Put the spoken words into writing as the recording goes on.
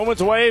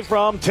Moments away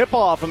from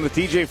tip-off from the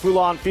TJ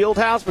Foulon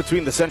Fieldhouse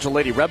between the Central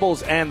Lady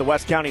Rebels and the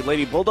West County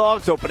Lady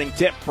Bulldogs. Opening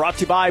tip brought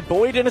to you by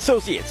Boyd &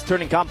 Associates,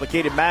 turning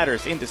complicated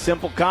matters into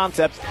simple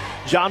concepts.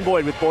 John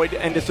Boyd with Boyd &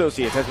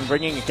 Associates has been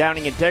bringing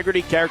accounting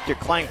integrity, character,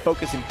 client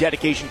focus, and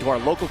dedication to our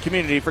local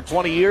community for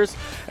 20 years,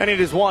 and it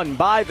is won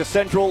by the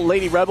Central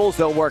Lady Rebels.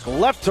 They'll work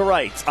left to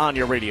right on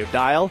your radio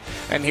dial.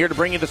 And here to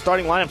bring you the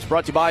starting lineups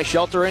brought to you by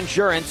Shelter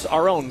Insurance,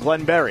 our own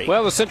Glenn Berry.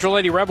 Well, the Central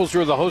Lady Rebels,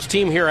 who are the host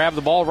team here, have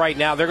the ball right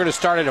now. They're going to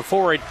start at a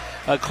forward.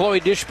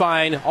 Chloe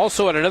Dishbine,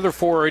 also at another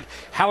forward,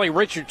 Hallie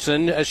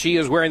Richardson. She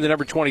is wearing the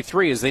number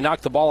 23 as they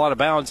knock the ball out of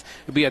bounds.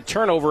 It'll be a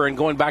turnover and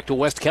going back to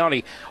West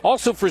County.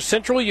 Also for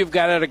Central, you've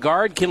got at a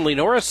guard, Kinley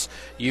Norris.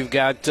 You've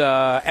got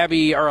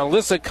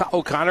Alyssa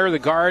O'Connor, the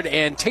guard,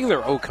 and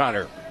Taylor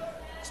O'Connor.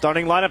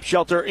 Starting lineup,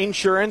 Shelter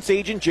Insurance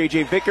agent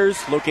J.J.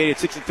 Vickers, located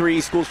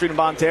 63 School Street in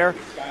Bonne Terre.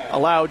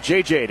 Allow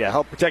J.J. to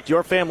help protect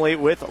your family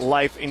with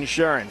life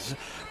insurance.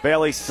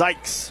 Bailey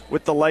Sykes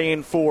with the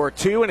lay-in for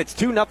 2, and it's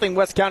 2-0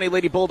 West County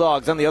Lady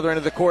Bulldogs on the other end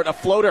of the court. A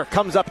floater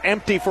comes up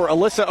empty for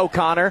Alyssa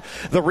O'Connor.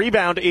 The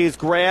rebound is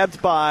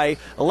grabbed by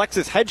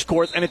Alexis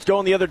Hedgecourt, and it's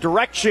going the other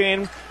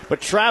direction. But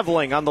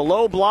traveling on the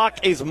low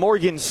block is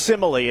Morgan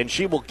Simile, and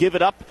she will give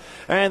it up.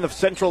 And the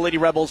Central Lady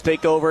Rebels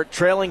take over,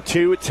 trailing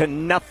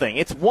 2-0.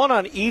 It's one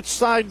on each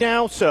side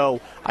now,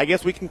 so I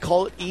guess we can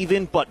call it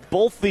even. But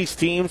both these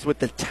teams, with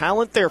the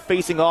talent they're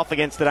facing off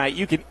against tonight,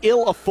 you can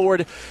ill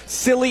afford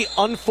silly,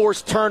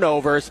 unforced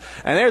turnovers.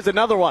 And there's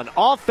another one.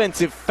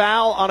 Offensive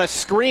foul on a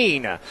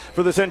screen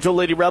for the Central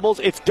Lady Rebels.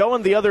 It's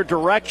going the other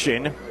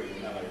direction.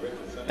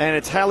 And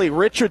it's Hallie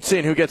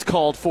Richardson who gets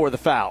called for the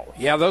foul.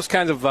 Yeah, those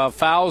kinds of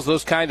fouls,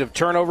 those kinds of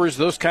turnovers,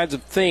 those kinds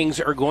of things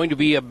are going to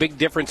be a big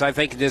difference, I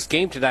think, in this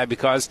game tonight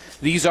because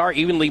these are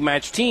evenly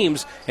matched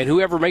teams, and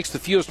whoever makes the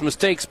fewest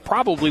mistakes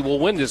probably will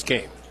win this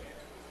game.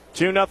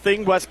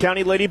 2-0 West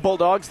County Lady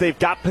Bulldogs. They've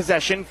got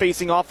possession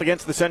facing off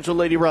against the Central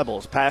Lady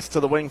Rebels. Pass to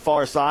the wing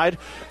far side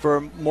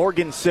for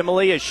Morgan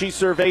Simile as she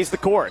surveys the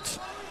courts.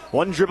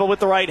 One dribble with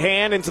the right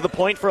hand into the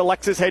point for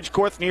Alexis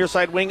Hedgecourt. Near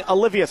side wing,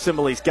 Olivia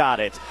Simile's got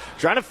it.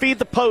 Trying to feed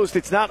the post.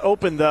 It's not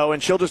open, though,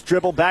 and she'll just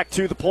dribble back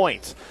to the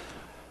point.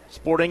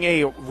 Sporting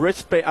a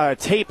wrist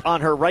tape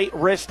on her right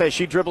wrist as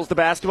she dribbles the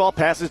basketball.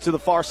 Passes to the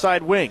far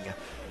side wing.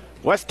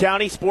 West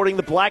County sporting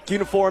the black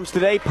uniforms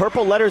today.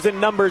 Purple letters and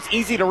numbers.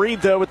 Easy to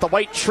read, though, with the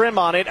white trim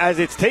on it as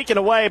it's taken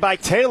away by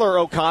Taylor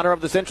O'Connor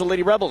of the Central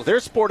Lady Rebels. They're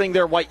sporting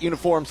their white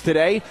uniforms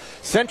today.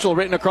 Central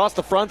written across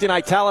the front in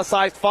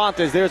italicized font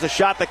as there's a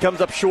shot that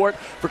comes up short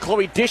for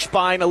Chloe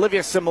Dishbine.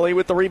 Olivia Simile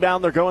with the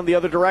rebound. They're going the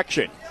other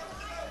direction.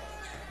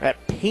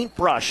 That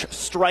paintbrush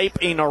stripe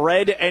in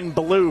red and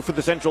blue for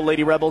the Central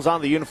Lady Rebels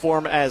on the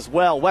uniform as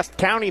well. West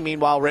County,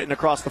 meanwhile, written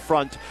across the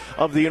front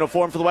of the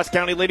uniform for the West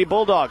County Lady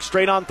Bulldogs.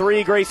 Straight on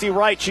three, Gracie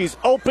Wright. She's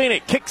open.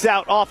 It kicks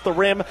out off the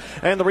rim,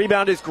 and the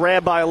rebound is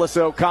grabbed by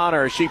Alyssa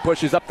O'Connor. She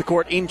pushes up the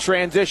court in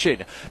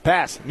transition.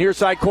 Pass, near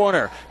side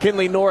corner.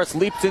 Kinley Norris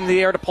leaps in the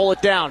air to pull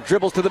it down.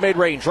 Dribbles to the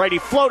mid-range. Righty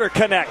floater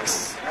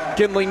connects.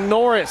 Kinley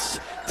Norris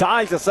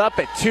ties us up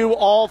at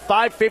 2-all,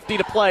 5:50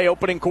 to play,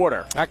 opening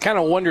quarter. I kind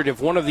of wondered if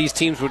one of these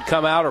teams would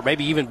come out, or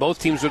maybe even both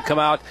teams would come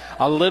out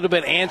a little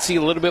bit antsy,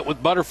 a little bit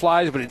with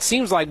butterflies, but it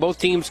seems like both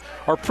teams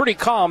are pretty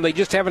calm. They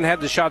just haven't had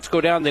the shots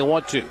go down they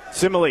want to.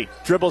 Simile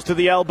dribbles to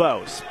the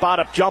elbow.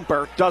 Spot-up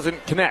jumper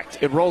doesn't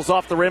connect. It rolls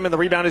off the rim, and the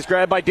rebound is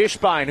grabbed by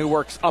Dishbine, who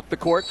works up the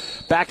court,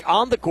 back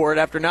on the court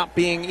after not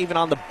being even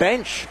on the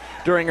bench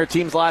during her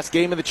team's last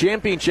game of the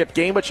championship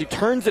game, but she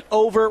turns it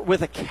over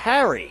with a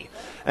carry.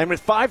 And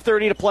with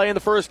 5:30 to play in the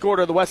first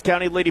quarter, the West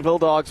County Lady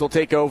Bulldogs will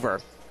take over.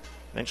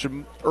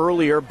 Mentioned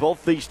earlier,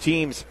 both these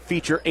teams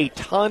feature a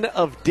ton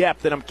of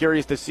depth, and I'm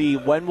curious to see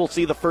when we'll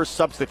see the first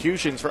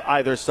substitutions for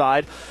either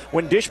side.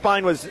 When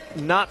Dishbine was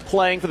not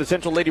playing for the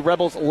Central Lady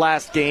Rebels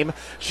last game,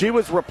 she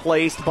was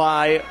replaced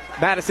by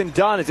Madison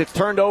Dunn as it's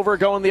turned over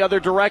going the other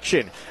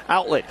direction.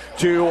 Outlet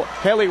to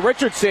Haley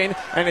Richardson,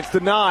 and it's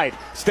denied.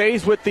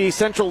 Stays with the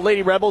Central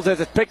Lady Rebels as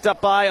it's picked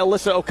up by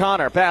Alyssa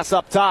O'Connor. Pass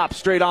up top,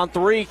 straight on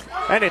three,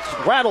 and it's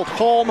rattled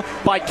home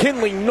by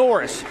Kinley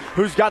Norris,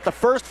 who's got the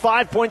first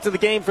 5 points of the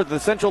game for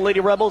the Central Lady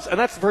Rebels, and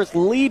that's the first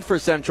lead for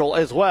Central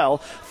as well.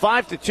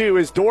 5-2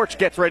 as Dortch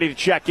gets ready to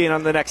check in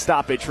on the next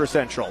stoppage for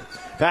Central.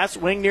 Pass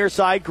wing near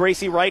side.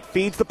 Gracie Wright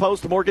feeds the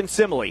post to Morgan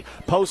Simile.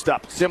 Post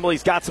up.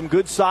 Simile's got some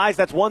good size.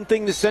 That's one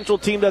thing the Central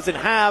team doesn't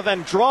have,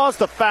 and draws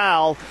the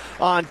foul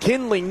on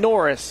Kinley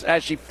Norris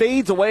as she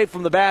fades away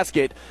from the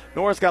basket.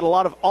 Norris got a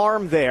lot of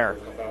arm there,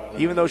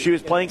 even though she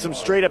was playing some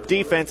straight-up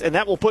defense, and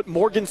that will put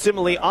Morgan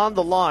Simile on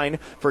the line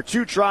for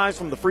 2 tries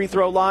from the free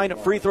throw line.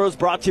 Free throws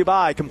brought to you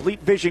by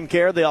Complete Vision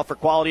Care. They offer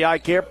quality eye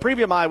care,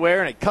 premium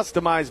eyewear, and a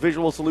customized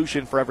visual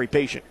solution for every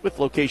patient with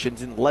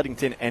locations in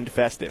Leadington and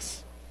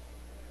Festus.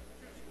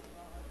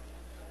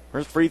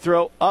 First free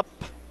throw up,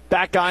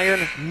 back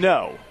iron,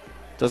 no.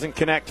 Doesn't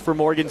connect for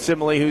Morgan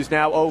Simile, who's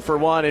now 0 for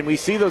 1. And we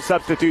see those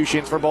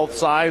substitutions for both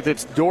sides.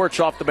 It's Dortch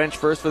off the bench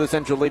first for the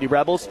Central Lady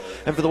Rebels.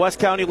 And for the West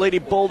County Lady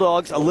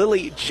Bulldogs,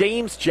 Lily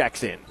James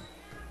checks in.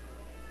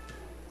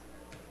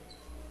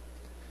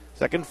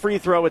 Second free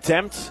throw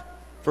attempt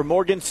for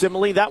Morgan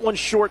Simile. That one's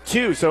short,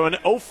 too, so an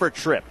 0-for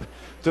trip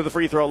to the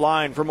free throw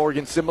line for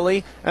Morgan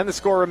Simile. And the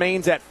score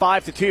remains at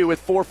 5-2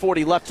 with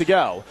 4:40 left to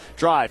go.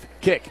 Drive,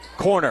 kick,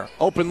 corner,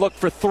 open look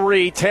for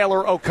three.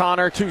 Taylor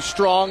O'Connor too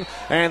strong.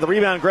 And the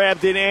rebound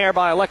grabbed in air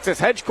by Alexis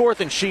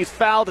Hedgecorth, and she's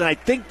fouled. And I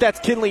think that's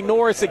Kinley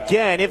Norris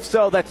again. If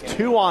so, that's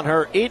 2 on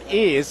her. It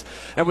is.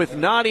 And with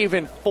not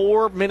even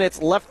 4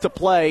 minutes left to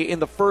play in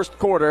the first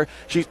quarter,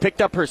 she's picked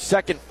up her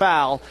second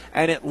foul.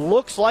 And it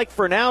looks like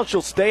for now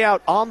she'll stay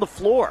out on the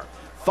floor.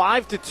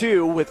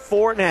 5-2 with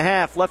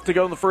 4.5 left to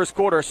go in the first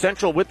quarter.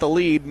 Central with the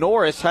lead.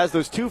 Norris has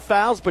those 2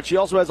 fouls, but she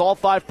also has all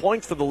 5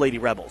 points for the Lady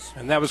Rebels.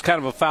 And that was kind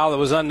of a foul that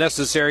was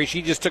unnecessary.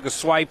 She just took a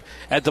swipe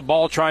at the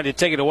ball trying to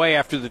take it away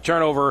after the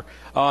turnover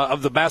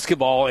of the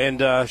basketball,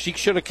 and she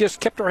should have just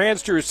kept her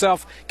hands to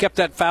herself, kept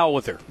that foul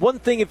with her. One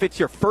thing, if it's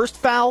your first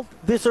foul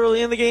this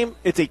early in the game,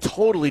 it's a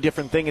totally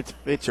different thing.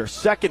 It's your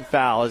second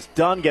foul as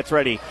Dunn gets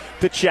ready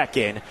to check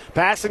in.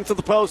 Passing to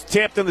the post,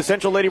 tipped, and the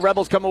Central Lady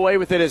Rebels come away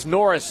with it as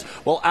Norris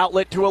will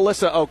outlet to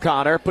Alyssa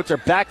O'Connor, puts her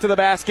back to the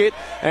basket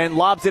and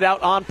lobs it out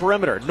on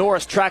perimeter.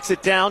 Norris tracks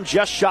it down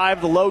just shy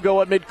of the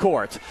logo at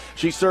midcourt.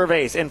 She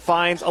surveys and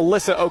finds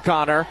Alyssa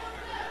O'Connor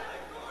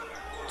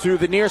to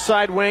the near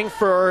side wing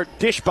for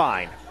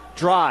Dishbine.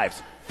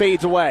 Drives,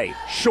 fades away,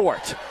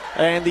 short.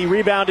 And the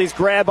rebound is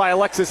grabbed by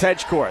Alexis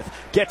Hedgecorth.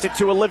 Gets it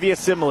to Olivia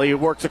Simile, who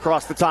works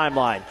across the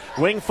timeline.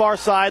 Wing far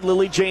side,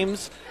 Lily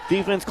James.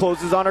 Defense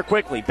closes on her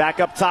quickly. Back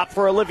up top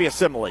for Olivia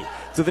Simile.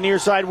 To the near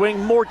side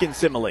wing, Morgan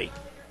Simile.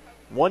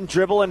 One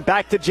dribble and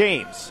back to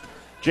James.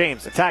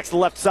 James attacks the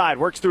left side,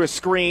 works through a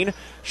screen,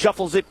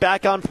 shuffles it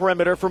back on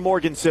perimeter for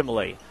Morgan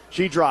Simile.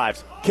 She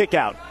drives, kick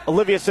out.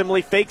 Olivia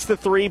Simile fakes the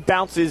three,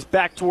 bounces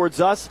back towards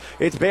us.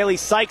 It's Bailey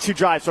Sykes who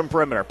drives from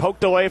perimeter.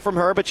 Poked away from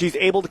her, but she's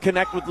able to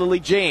connect with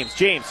Lily James.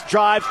 James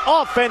drives,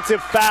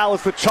 offensive foul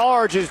as the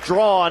charge is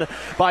drawn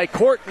by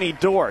Courtney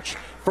Dortch.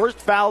 First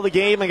foul of the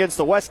game against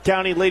the West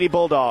County Lady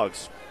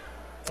Bulldogs.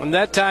 And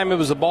that time it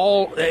was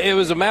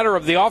a matter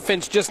of the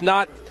offense just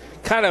not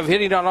kind of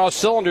hitting on all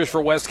cylinders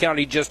for West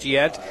County just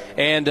yet,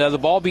 and the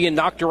ball being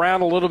knocked around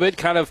a little bit,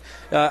 kind of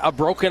a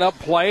broken up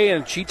play,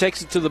 and she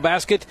takes it to the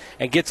basket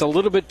and gets a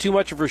little bit too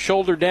much of her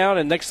shoulder down,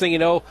 and next thing you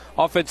know,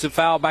 offensive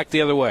foul back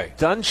the other way.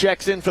 Dunn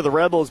checks in for the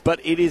Rebels, but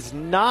it is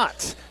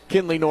not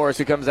Kinley Norris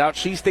who comes out.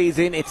 She stays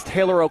in. It's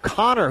Taylor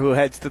O'Connor who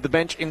heads to the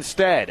bench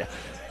instead.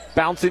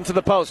 Bounce into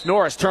the post.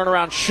 Norris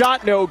turnaround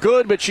shot, no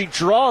good, but she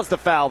draws the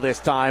foul this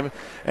time.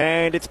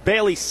 And it's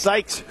Bailey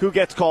Sykes who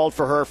gets called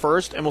for her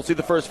first. And we'll see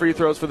the first free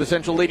throws for the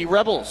Central Lady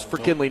Rebels for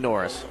Kinley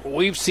Norris.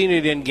 We've seen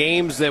it in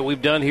games that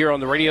we've done here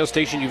on the radio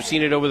station. You've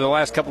seen it over the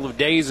last couple of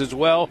days as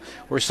well,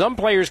 where some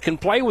players can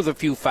play with a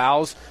few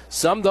fouls.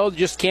 Some, though,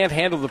 just can't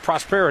handle the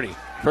prosperity.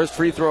 First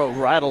free throw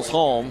rattles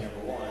home.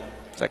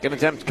 Second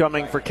attempt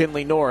coming for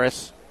Kinley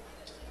Norris.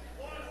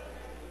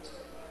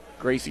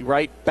 Gracie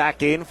Wright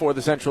back in for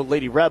the Central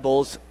Lady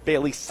Rebels.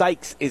 Bailey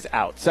Sykes is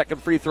out.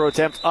 Second free throw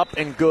attempt up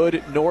and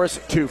good. Norris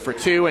 2 for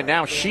 2, and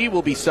now she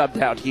will be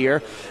subbed out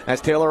here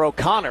as Taylor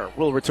O'Connor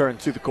will return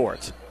to the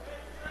court.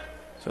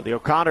 So the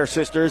O'Connor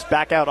sisters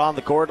back out on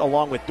the court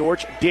along with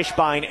Dortch,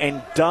 Dishbine,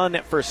 and Dunn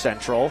for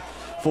Central.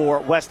 For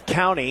West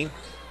County,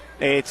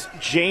 it's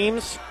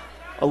James,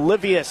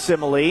 Olivia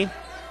Simile,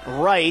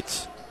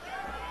 Wright,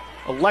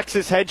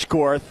 Alexis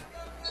Hedgecorth,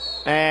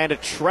 and a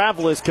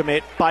travelers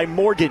commit by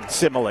Morgan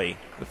Simile,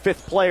 the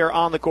fifth player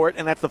on the court,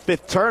 and that's the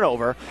fifth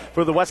turnover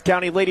for the West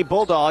County Lady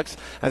Bulldogs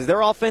as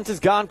their offense has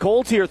gone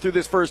cold here through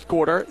this first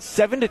quarter.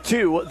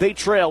 7-2, they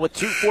trail with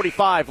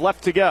 2:45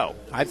 left to go.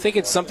 I think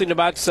it's something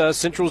about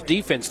Central's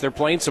defense. They're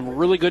playing some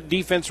really good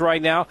defense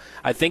right now.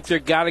 I think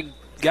they've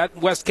got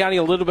West County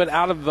a little bit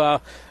out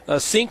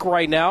of sync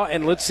right now,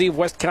 and let's see if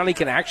West County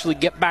can actually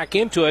get back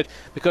into it,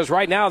 because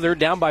right now they're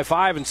down by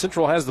 5 and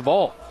Central has the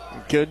ball.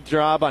 Good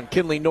job on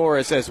Kinley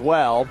Norris as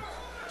well,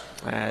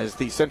 as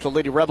the Central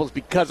Lady Rebels,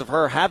 because of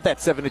her, have that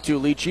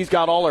 7-2 lead. She's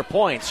got all her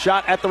points.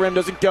 Shot at the rim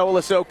doesn't go.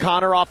 Alyssa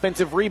O'Connor,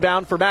 offensive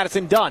rebound for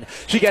Madison Dunn.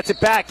 She gets it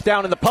back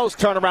down in the post.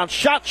 Turnaround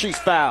shot. She's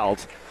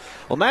fouled.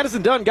 Well,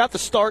 Madison Dunn got the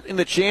start in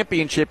the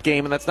championship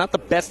game, and that's not the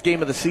best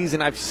game of the season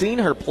I've seen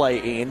her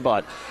play in,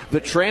 but the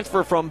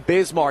transfer from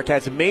Bismarck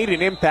has made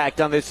an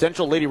impact on this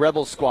Central Lady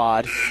Rebels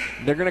squad.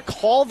 They're going to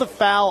call the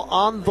foul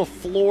on the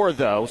floor,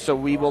 though, so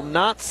we will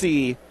not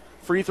see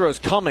free throws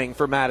coming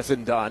for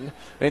Madison Dunn.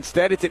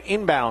 Instead, it's an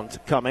inbound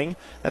coming.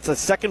 That's a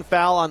second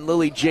foul on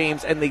Lily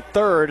James and the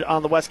third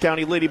on the West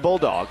County Lady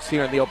Bulldogs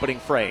here in the opening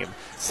frame.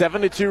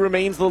 7-2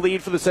 remains the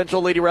lead for the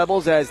Central Lady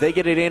Rebels as they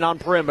get it in on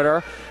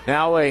perimeter.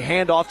 Now a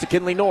handoff to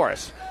Kinley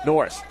Norris.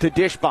 Norris to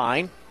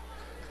Dishbine.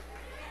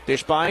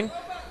 Dishbine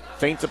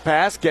feints a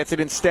pass, gets it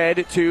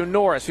instead to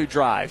Norris, who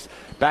drives.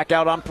 Back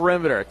out on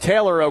perimeter.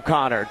 Taylor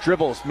O'Connor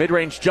dribbles,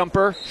 mid-range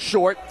jumper,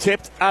 short,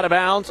 tipped, out of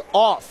bounds,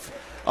 off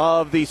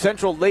of the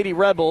Central Lady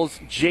Rebels.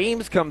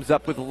 James comes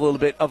up with a little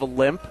bit of a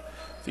limp.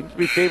 Seems to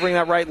be favoring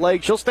that right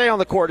leg. She'll stay on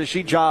the court as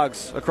she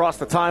jogs across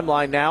the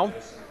timeline now.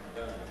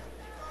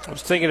 I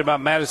was thinking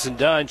about Madison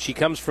Dunn. She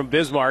comes from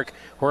Bismarck,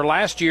 where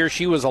last year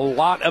she was a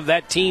lot of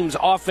that team's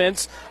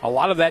offense, a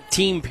lot of that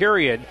team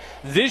period.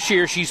 This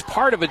year she's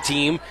part of a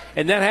team,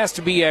 and that has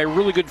to be a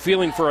really good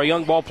feeling for a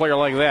young ball player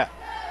like that.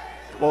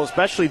 Well,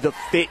 especially the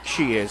fit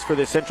she is for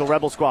this Central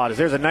Rebel squad. As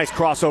there's a nice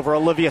crossover.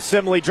 Olivia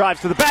Simley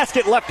drives to the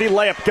basket. Lefty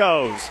layup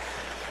goes.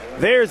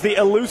 There's the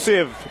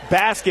elusive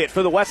basket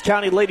for the West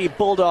County Lady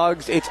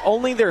Bulldogs. It's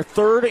only their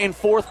third and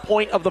fourth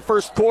point of the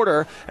first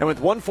quarter, and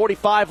with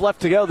 1:45 left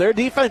to go, their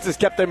defense has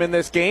kept them in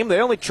this game. They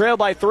only trail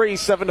by 3,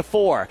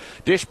 7-4.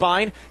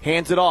 Dishbine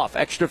hands it off.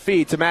 Extra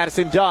feed to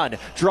Madison Dunn.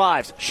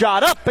 Drives,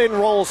 shot up, and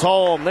rolls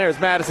home. There's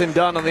Madison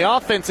Dunn on the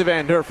offensive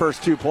end. Her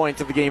first 2 points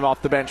of the game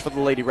off the bench for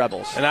the Lady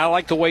Rebels. And I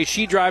like the way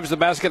she drives the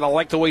basket. I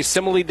like the way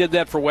Simile did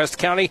that for West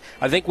County.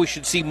 I think we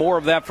should see more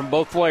of that from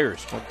both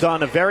players.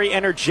 Dunn, a very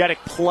energetic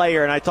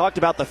player, and I talked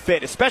about the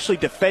fit, especially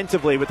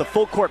defensively with the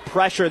full court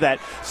pressure that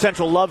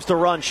Central loves to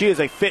run. She is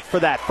a fit for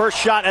that. First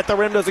shot at the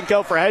rim doesn't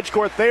go for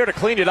Hedgecourt there to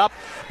clean it up.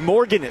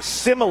 Morgan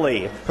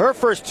Simile, her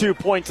first 2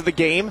 points of the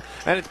game,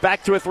 and it's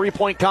back to a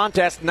 3-point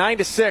contest,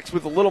 9-6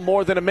 with a little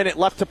more than a minute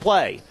left to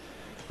play.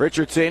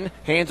 Richardson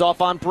hands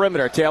off on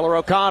perimeter. Taylor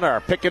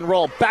O'Connor, pick and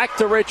roll, back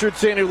to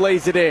Richardson who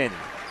lays it in.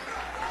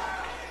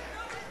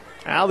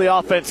 Now the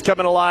offense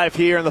coming alive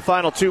here in the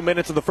final 2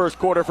 minutes of the first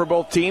quarter for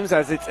both teams,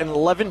 as it's an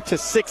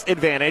 11-6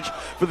 advantage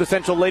for the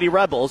Central Lady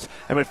Rebels.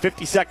 And with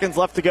 50 seconds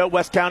left to go,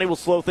 West County will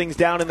slow things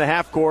down in the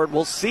half court.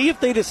 We'll see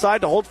if they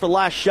decide to hold for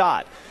last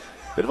shot.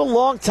 Bit of a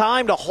long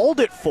time to hold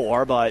it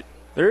for, but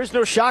there is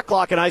no shot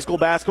clock in high school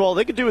basketball.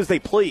 They can do as they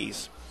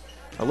please.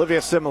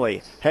 Olivia Simile,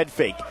 head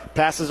fake,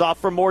 passes off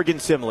for Morgan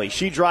Simile.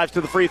 She drives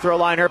to the free throw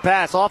line. Her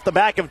pass off the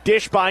back of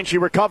Dishbine. She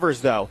recovers,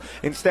 though.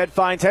 Instead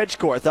finds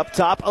Hedgecourt. Up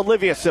top,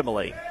 Olivia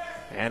Simile.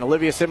 And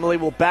Olivia Simile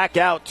will back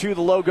out to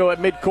the logo at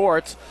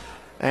midcourt.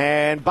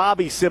 And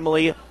Bobby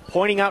Simile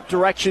pointing out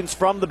directions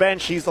from the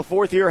bench. He's the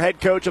fourth-year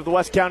head coach of the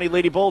West County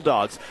Lady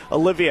Bulldogs.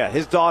 Olivia,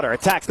 his daughter,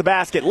 attacks the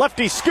basket.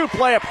 Lefty scoop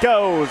layup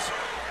goes.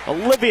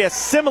 Olivia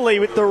Simile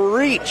with the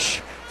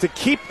reach to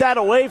keep that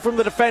away from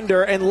the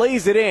defender and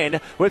lays it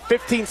in with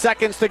 15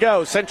 seconds to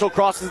go. Central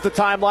crosses the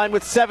timeline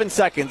with 7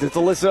 seconds. It's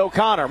Alyssa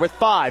O'Connor with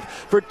 5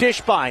 for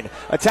Dishbine.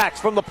 Attacks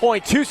from the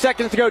point. 2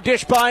 seconds to go.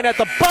 Dishbine at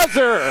the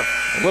buzzer.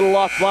 A little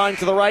offline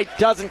to the right.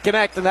 Doesn't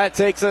connect, and that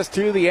takes us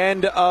to the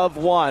end of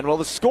one. Well,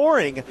 the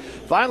scoring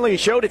finally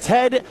showed its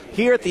head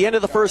here at the end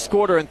of the first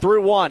quarter and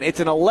through one. It's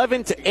an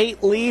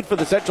 11-8 lead for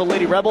the Central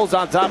Lady Rebels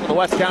on top of the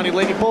West County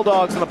Lady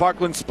Bulldogs and the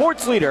Parkland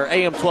Sports Leader,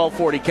 AM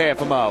 1240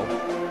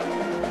 KFMO.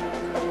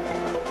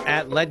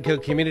 At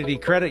Ledco Community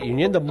Credit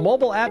Union, the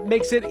mobile app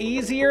makes it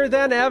easier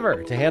than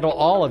ever to handle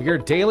all of your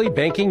daily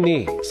banking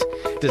needs.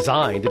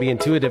 Designed to be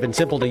intuitive and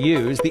simple to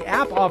use, the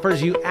app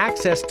offers you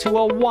access to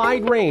a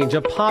wide range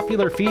of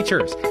popular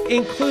features,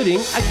 including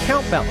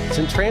account balance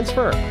and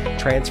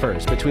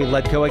transfers between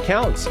Ledco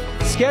accounts,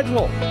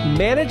 schedule,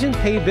 manage and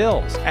pay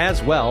bills,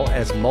 as well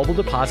as mobile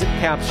deposit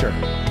capture.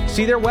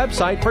 See their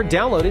website for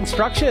download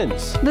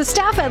instructions. The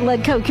staff at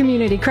Ledco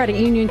Community Credit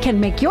Union can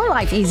make your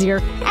life easier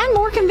and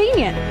more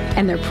convenient,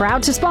 and they're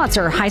proud to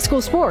sponsor high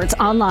school sports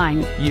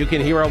online. You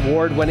can hear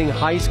award-winning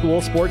high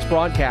school sports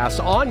broadcasts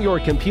on your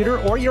computer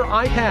or your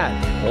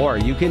iPad, or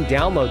you can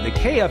download the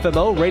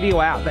KFMO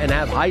radio app and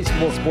have high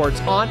school sports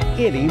on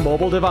any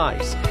mobile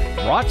device.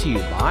 Brought to you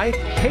by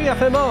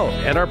KFMO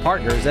and our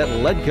partners at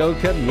Ledco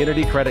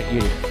Community Credit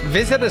Union.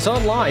 Visit us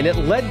online at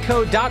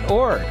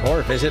ledco.org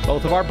or visit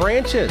both of our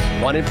branches,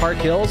 one in Park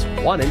Hills,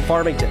 one in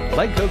Farmington.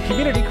 Ledco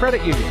Community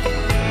Credit Union.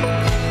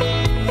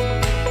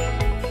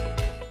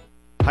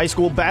 High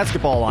school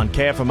basketball on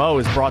KFMO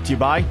is brought to you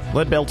by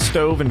Leadbelt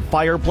Stove and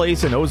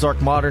Fireplace and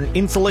Ozark Modern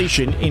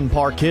Insulation in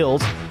Park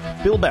Hills,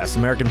 Bill Best,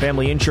 American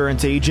Family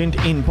Insurance Agent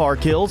in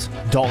Park Hills,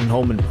 Dalton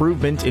Home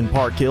Improvement in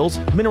Park Hills,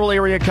 Mineral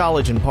Area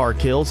College in Park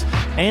Hills,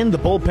 and the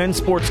Bullpen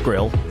Sports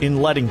Grill in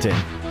Leadington.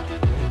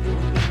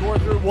 Score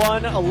through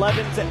one,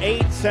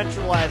 11-8.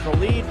 Central has the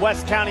lead.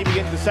 West County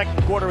begins the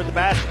second quarter with the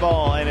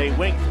basketball, and a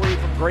wing three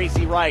from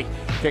Gracie Wright.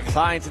 Kicks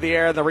high into the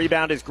air, and the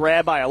rebound is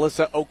grabbed by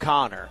Alyssa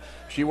O'Connor.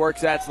 She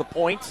works at the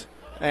point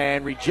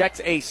and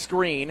rejects a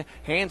screen.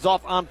 Hands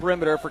off on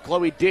perimeter for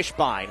Chloe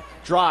Dishbine.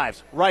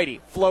 Drives, righty,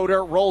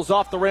 floater, rolls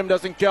off the rim,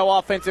 doesn't go.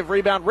 Offensive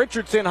rebound.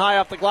 Richardson high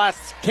off the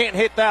glass, can't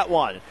hit that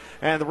one.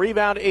 And the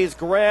rebound is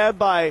grabbed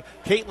by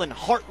Caitlin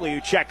Hartley, who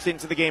checks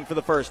into the game for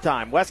the first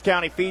time. West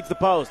County feeds the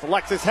post.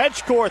 Alexis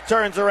Hedgecourt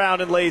turns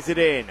around and lays it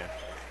in.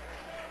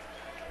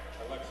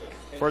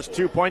 First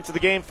 2 points of the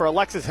game for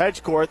Alexis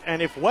Hedgecourt,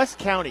 and if West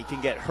County can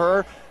get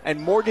her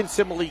and Morgan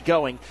Simile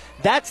going,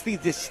 that's the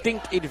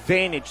distinct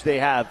advantage they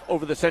have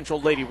over the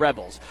Central Lady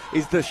Rebels,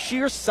 is the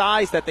sheer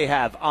size that they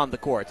have on the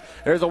court.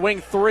 There's a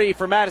wing three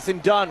for Madison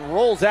Dunn,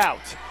 rolls out,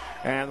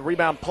 and the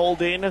rebound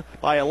pulled in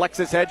by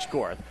Alexis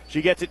Hedgecourt.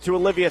 She gets it to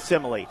Olivia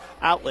Simile.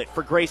 Outlet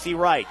for Gracie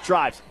Wright.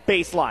 Drives,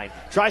 baseline.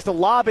 Tries to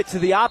lob it to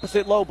the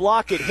opposite low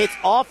block. It hits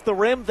off the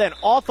rim, then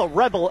off a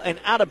Rebel and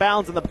out of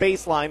bounds on the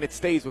baseline. It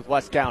stays with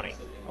West County.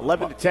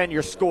 11-10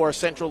 your score,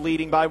 Central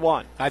leading by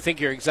 1. I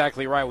think you're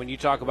exactly right when you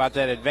talk about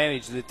that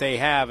advantage that they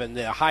have and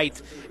the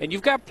height. And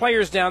you've got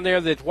players down there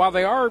that, while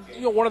they are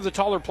one of the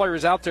taller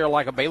players out there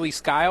like a Bailey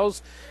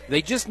Skiles,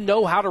 they just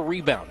know how to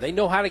rebound. They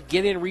know how to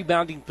get in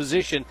rebounding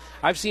position.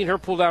 I've seen her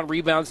pull down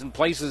rebounds in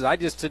places I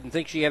just didn't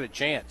think she had a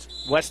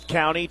chance. West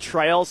County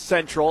trails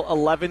Central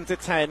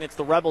 11-10. It's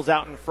the Rebels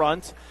out in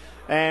front.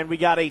 And we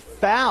got a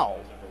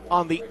foul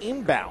on the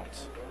inbound.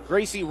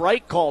 Gracie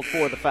Wright called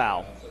for the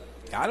foul.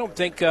 I don't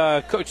think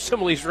Coach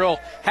Simley's real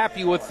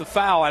happy with the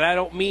foul, and I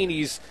don't mean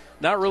he's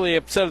not really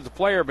upset at the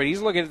player, but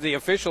he's looking at the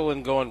official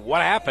and going,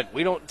 what happened?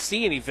 We don't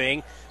see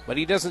anything, but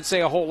he doesn't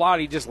say a whole lot.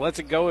 He just lets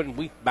it go, and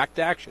we back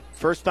to action.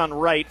 First on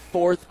Wright,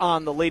 fourth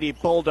on the Lady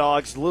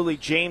Bulldogs. Lily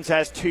James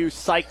has 2,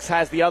 Sykes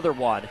has the other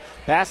one.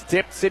 Pass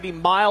tipped, Sydney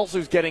Miles,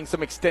 who's getting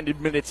some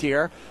extended minutes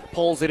here,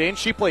 pulls it in.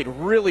 She played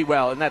really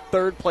well in that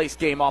third-place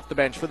game off the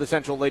bench for the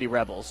Central Lady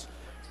Rebels.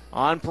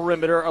 On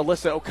perimeter,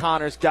 Alyssa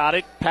O'Connor's got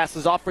it.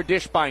 Passes off for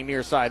Dishbine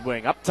near side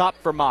wing. Up top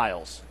for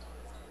Miles.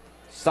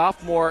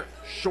 Sophomore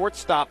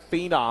shortstop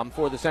phenom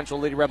for the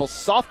Central Lady Rebels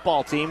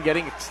softball team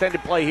getting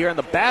extended play here. And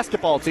the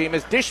basketball team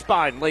as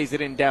Dishbine lays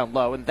it in down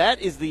low. And that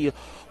is the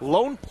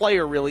lone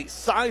player, really,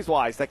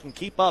 size-wise, that can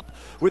keep up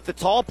with the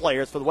tall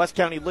players for the West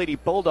County Lady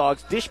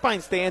Bulldogs.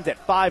 Dishbine stands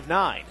at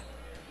 5'9".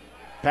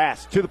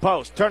 Pass to the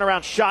post.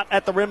 Turnaround shot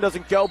at the rim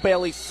doesn't go.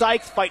 Bailey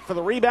Sykes fight for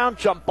the rebound.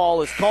 Jump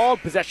ball is called.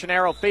 Possession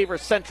arrow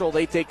favors Central.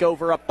 They take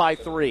over up by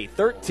 3.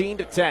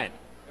 13-10.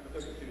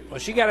 Well,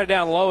 she got it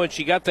down low, and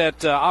she got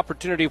that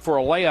opportunity for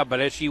a layup. But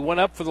as she went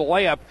up for the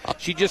layup,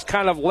 she just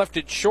kind of left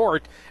it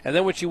short. And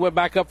then when she went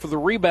back up for the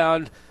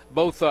rebound,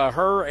 both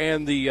her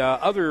and the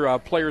other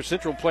player,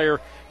 Central player,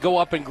 go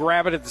up and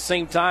grab it at the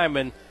same time.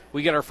 And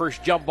we get our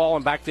first jump ball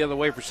and back the other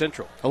way for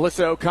Central.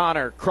 Alyssa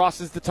O'Connor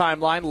crosses the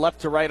timeline,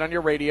 left to right on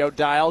your radio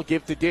dial.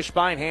 Give to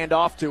Dishbine, hand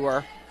off to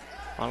her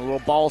on a little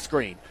ball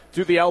screen.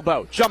 To the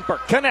elbow, jumper,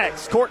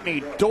 connects.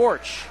 Courtney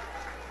Dortch.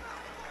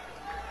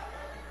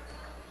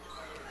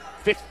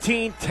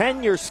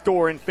 15-10 your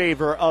score in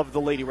favor of the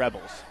Lady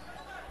Rebels.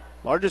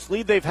 Largest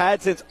lead they've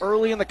had since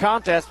early in the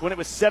contest when it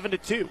was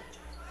 7-2.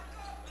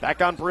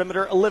 Back on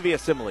perimeter, Olivia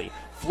Simley.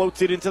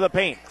 Floats it into the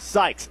paint.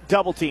 Sykes,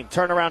 double team,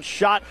 turnaround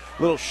shot.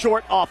 Little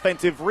short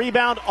offensive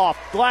rebound off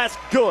glass.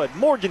 Good.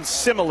 Morgan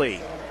Simile.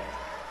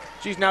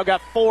 She's now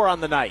got 4 on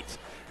the night.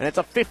 And it's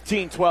a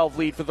 15-12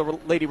 lead for the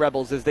Lady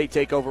Rebels as they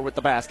take over with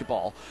the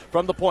basketball.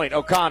 From the point,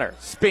 O'Connor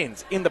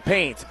spins in the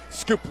paint.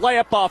 Scoop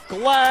layup off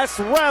glass.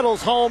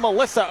 Rattles home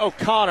Alyssa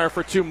O'Connor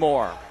for 2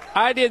 more.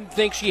 I didn't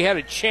think she had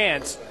a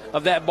chance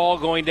of that ball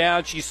going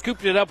down. She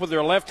scooped it up with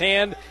her left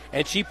hand,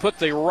 and she put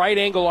the right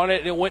angle on it,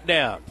 and it went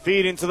down.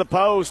 Feed into the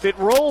post. It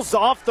rolls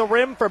off the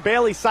rim for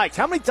Bailey Sykes.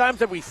 How many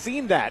times have we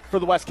seen that for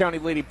the West County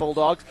Lady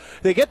Bulldogs?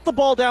 They get the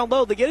ball down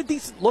low. They get a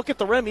decent look at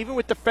the rim. Even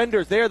with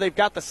defenders there, they've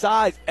got the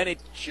size, and it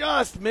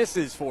just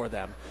misses for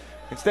them.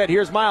 Instead,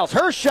 here's Miles.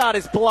 Her shot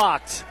is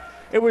blocked.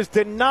 It was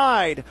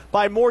denied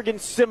by Morgan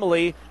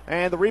Simile,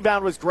 and the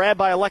rebound was grabbed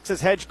by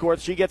Alexis Hedgecourt.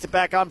 She gets it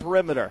back on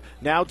perimeter.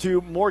 Now to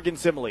Morgan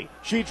Simile.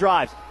 She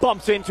drives,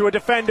 bumps into a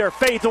defender,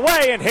 fades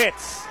away, and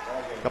hits.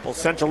 A couple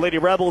Central Lady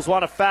Rebels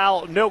want a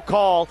foul, no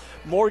call.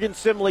 Morgan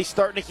Simile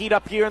starting to heat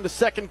up here in the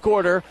second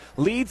quarter.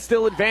 Lead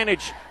still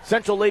advantage.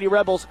 Central Lady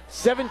Rebels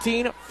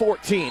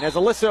 17-14 as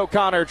Alyssa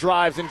O'Connor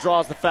drives and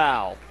draws the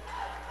foul.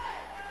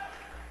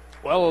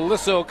 Well,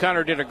 Alyssa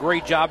O'Connor did a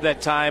great job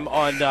that time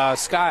on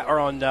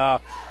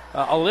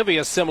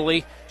Olivia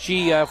Simile.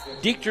 She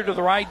deked her to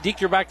the right, deked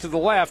her back to the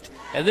left,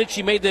 and then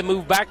she made them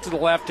move back to the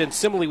left, and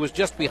Simile was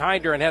just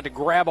behind her and had to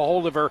grab a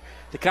hold of her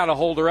to kind of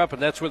hold her up,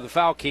 and that's where the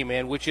foul came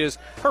in, which is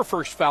her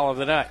first foul of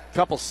the night.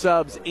 Couple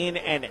subs in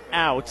and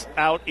out.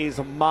 Out is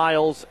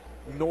Miles.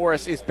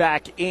 Norris is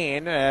back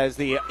in as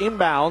the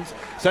inbounds.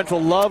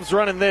 Central loves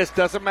running this,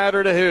 doesn't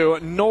matter to who.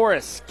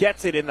 Norris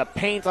gets it in the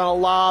paint on a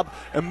lob,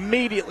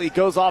 immediately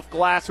goes off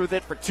glass with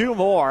it for 2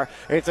 more.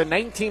 It's a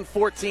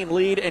 19-14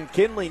 lead, and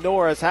Kinley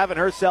Norris having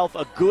herself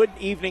a good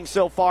evening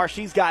so far.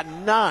 She's got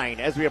 9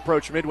 as we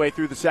approach midway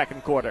through the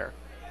second quarter.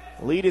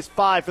 Lead is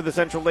 5 for the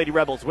Central Lady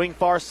Rebels. Wing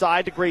far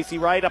side to Gracie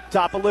Wright, up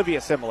top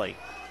Olivia Simile.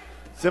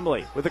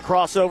 Simile with a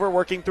crossover,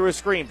 working through a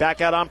screen.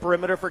 Back out on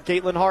perimeter for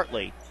Caitlin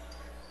Hartley.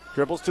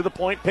 Dribbles to the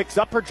point, picks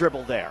up her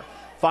dribble there.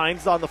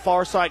 Finds on the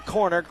far side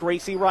corner,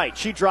 Gracie Wright.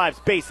 She drives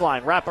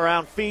baseline,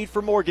 wraparound feed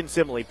for Morgan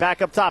Simile.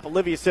 Back up top,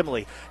 Olivia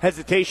Simile.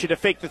 Hesitation to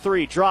fake the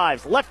 3,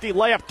 drives. Lefty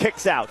layup,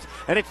 kicks out.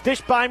 And it's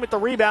Dishbine with the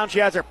rebound. She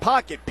has her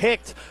pocket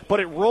picked,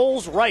 but it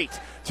rolls right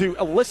to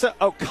Alyssa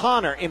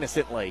O'Connor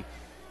innocently.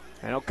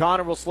 And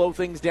O'Connor will slow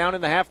things down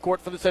in the half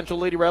court for the Central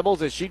Lady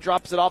Rebels as she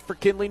drops it off for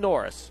Kinley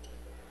Norris.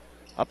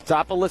 Up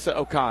top, Alyssa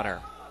O'Connor.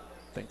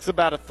 Thinks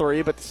about a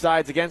 3, but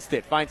decides against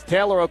it. Finds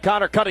Taylor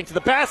O'Connor cutting to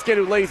the basket,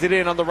 who lays it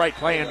in on the right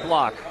hand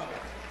block.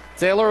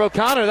 Taylor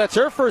O'Connor, that's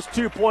her first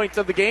 2 points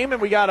of the game,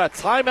 and we got a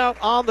timeout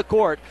on the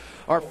court.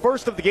 Our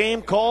first of the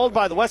game called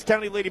by the West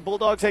County Lady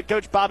Bulldogs head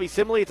coach Bobby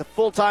Simley. It's a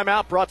full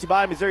timeout brought to you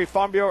by Missouri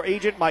Farm Bureau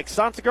agent Mike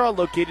Sansegar,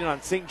 located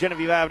on St.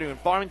 Genevieve Avenue in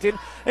Farmington,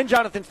 and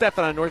Jonathan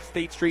Stephan on North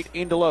State Street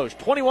in Deloge.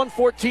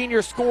 21-14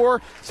 your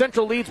score.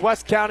 Central leads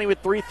West County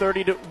with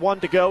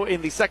 3:31 to go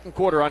in the second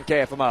quarter on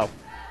KFMO.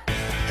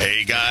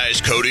 Hey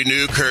guys, Cody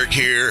Newkirk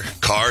here.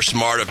 Car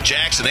Smart of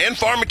Jackson and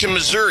Farmington,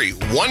 Missouri.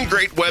 One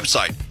great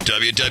website,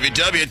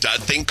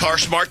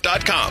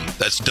 www.thinkcarsmart.com.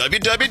 That's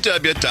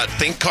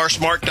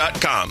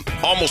www.thinkcarsmart.com.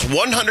 Almost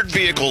 100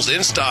 vehicles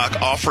in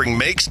stock, offering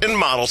makes and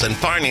models and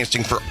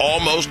financing for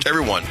almost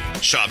everyone.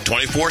 Shop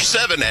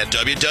 24/7 at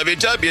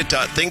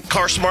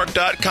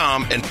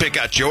www.thinkcarsmart.com and pick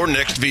out your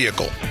next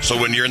vehicle.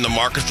 So when you're in the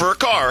market for a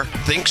car,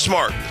 think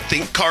smart.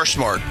 Think Car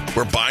Smart,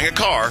 where buying a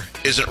car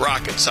isn't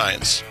rocket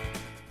science.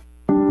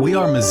 We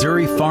are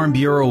Missouri Farm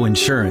Bureau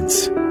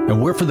Insurance,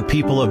 and we're for the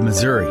people of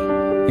Missouri,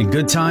 in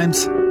good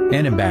times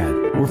and in bad.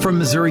 We're for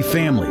Missouri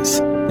families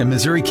and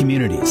Missouri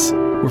communities.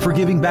 We're for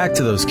giving back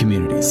to those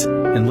communities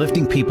and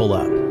lifting people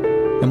up.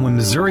 And when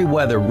Missouri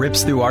weather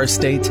rips through our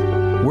state,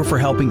 we're for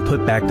helping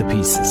put back the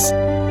pieces.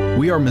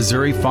 We are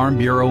Missouri Farm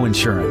Bureau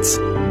Insurance,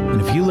 and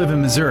if you live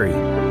in Missouri,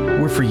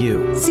 we're for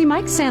you. See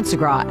Mike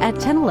Sansegra at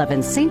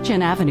 1011 St.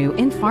 John Avenue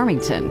in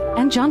Farmington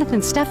and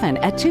Jonathan Stephan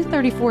at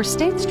 234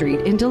 State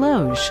Street in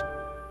Deloge.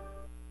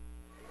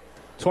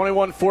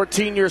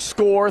 21-14 your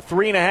score.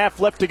 3.5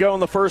 left to go in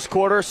the first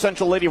quarter.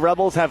 Central Lady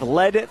Rebels have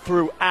led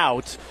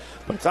throughout,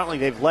 but it's not like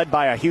they've led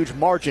by a huge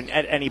margin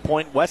at any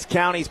point. West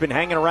County's been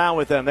hanging around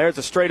with them. There's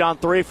a straight-on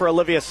three for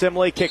Olivia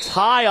Simley. Kicks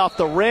high off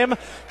the rim.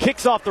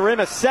 Kicks off the rim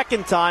a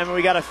second time, and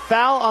we got a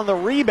foul on the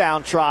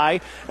rebound try,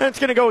 and it's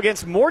going to go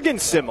against Morgan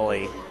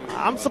Simley.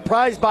 I'm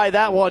surprised by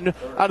that one.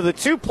 Out of the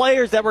two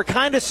players that were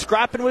kind of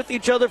scrapping with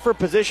each other for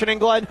positioning,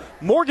 Glenn,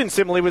 Morgan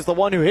Simley was the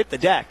one who hit the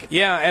deck.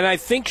 Yeah, and I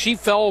think she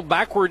fell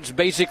backwards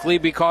basically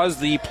because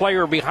the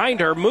player behind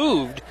her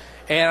moved,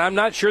 and I'm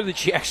not sure that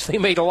she actually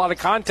made a lot of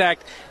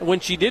contact when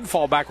she did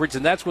fall backwards,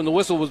 and that's when the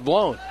whistle was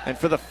blown. And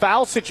for the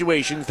foul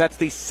situations, that's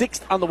the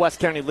 6th on the West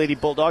County Lady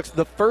Bulldogs,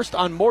 the 1st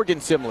on Morgan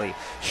Simley.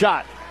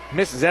 Shot.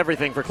 Misses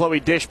everything for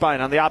Chloe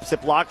Dishbine on the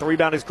opposite block. The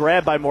rebound is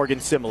grabbed by Morgan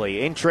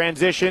Simley. In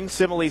transition,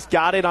 Simley's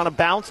got it on a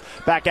bounce.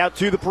 Back out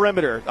to the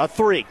perimeter. A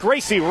three.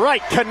 Gracie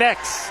Wright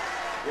connects.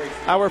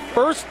 Our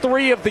first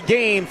three of the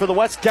game for the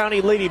West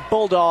County Lady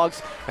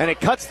Bulldogs, and it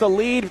cuts the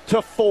lead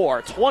to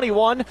 4,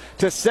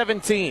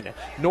 21-17.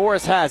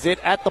 Norris has it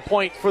at the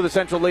point for the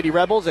Central Lady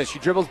Rebels as she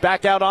dribbles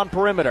back out on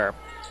perimeter.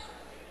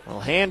 A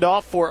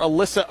handoff for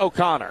Alyssa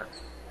O'Connor.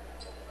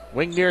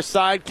 Wing near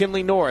side,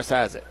 Kinley Norris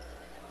has it.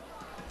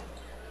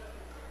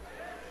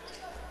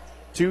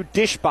 To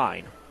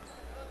Dishbine.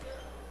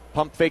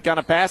 Pump fake on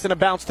a pass and a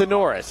bounce to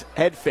Norris.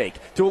 Head fake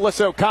to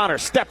Alyssa O'Connor.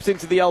 Steps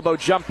into the elbow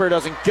jumper.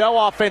 Doesn't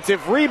go.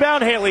 Offensive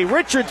rebound. Haley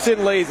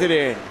Richardson lays it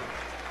in.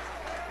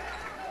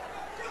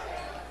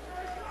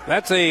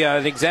 That's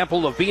an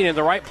example of being in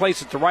the right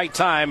place at the right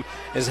time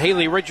as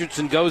Haley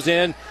Richardson goes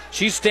in.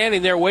 She's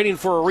standing there waiting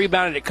for a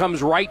rebound, and it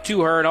comes right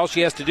to her, and all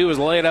she has to do is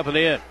lay it up and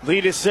in.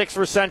 Lead is 6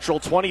 for Central,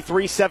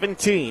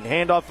 23-17.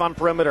 Handoff on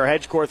perimeter.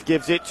 Hedgecorth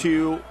gives it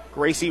to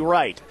Gracie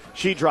Wright.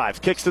 She drives,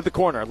 kicks to the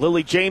corner.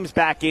 Lily James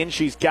back in.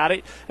 She's got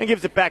it and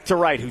gives it back to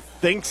Wright, who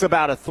thinks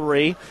about a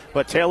three,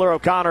 but Taylor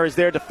O'Connor is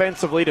there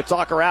defensively to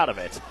talk her out of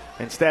it.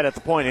 Instead, at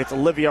the point, it's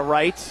Olivia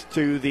Wright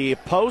to the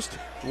post.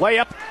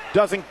 Layup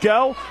doesn't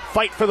go.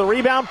 Fight for the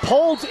rebound.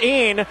 Pulled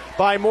in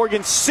by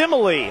Morgan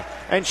Simley,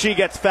 and she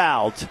gets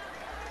fouled.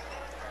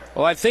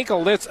 Well, I think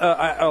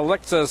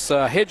Alexis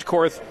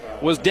Hedgecorth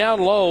was down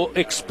low,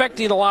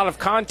 expecting a lot of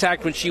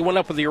contact when she went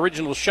up with the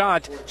original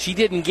shot. She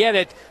didn't get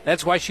it.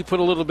 That's why she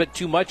put a little bit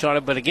too much on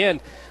it. But again,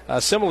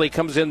 Simley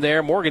comes in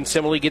there. Morgan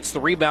Simley gets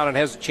the rebound and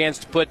has a chance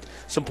to put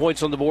some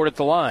points on the board at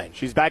the line.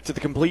 She's back to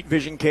the Complete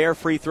Vision Care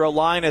free throw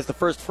line as the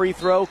first free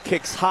throw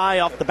kicks high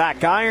off the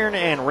back iron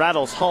and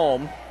rattles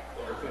home.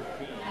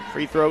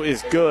 Free throw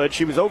is good.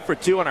 She was 0 for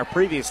 2 on our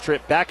previous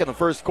trip back in the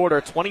first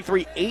quarter.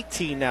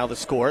 23-18 now the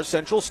score.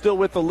 Central still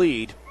with the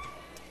lead.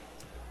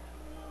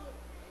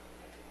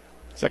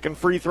 Second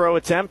free throw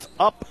attempt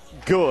up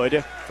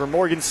good for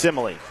Morgan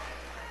Simley.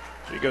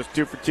 She goes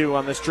 2 for 2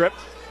 on this trip.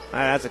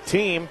 And as a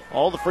team,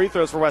 all the free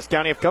throws for West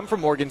County have come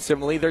from Morgan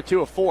Simley. They're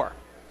 2 of 4.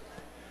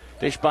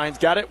 Dishbine's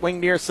got it, wing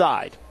near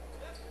side.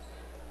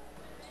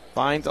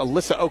 Finds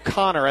Alyssa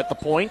O'Connor at the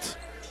point,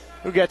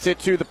 who gets it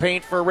to the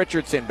paint for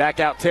Richardson. Back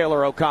out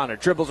Taylor O'Connor.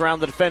 Dribbles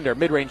around the defender.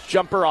 Mid-range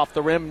jumper off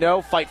the rim.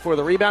 No. Fight for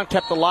the rebound.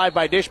 Kept alive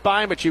by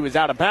Dishbine, but she was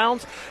out of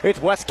bounds. It's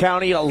West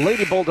County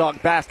Lady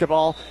Bulldog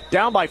basketball.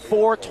 Down by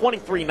 4,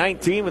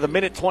 23-19 with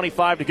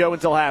 1:25 to go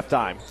until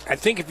halftime. I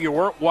think if you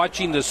weren't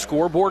watching the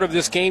scoreboard of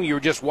this game, you were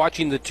just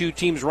watching the two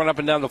teams run up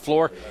and down the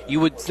floor, you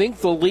would think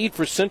the lead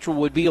for Central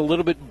would be a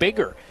little bit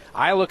bigger.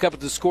 I look up at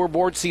the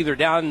scoreboard, see they're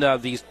down,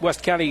 the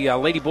West County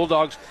Lady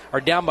Bulldogs are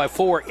down by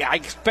 4. I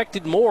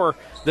expected more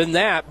than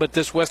that, but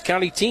this West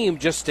County team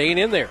just staying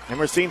in there. And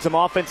we're seeing some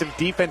offensive,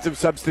 defensive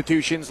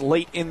substitutions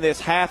late in this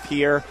half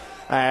here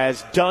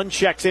as Dunn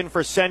checks in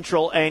for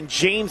Central and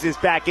James is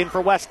back in for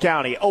West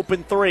County.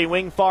 Open three,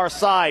 wing far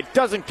side,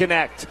 doesn't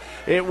connect.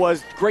 It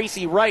was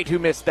Gracie Wright who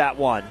missed that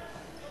one.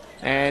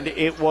 And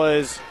it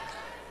was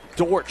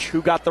Dortch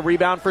who got the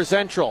rebound for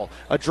Central.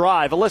 A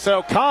drive. Alyssa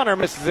O'Connor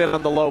misses it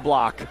on the low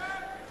block.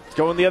 It's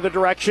going the other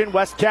direction.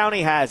 West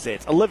County has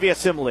it. Olivia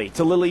Simley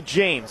to Lily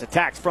James.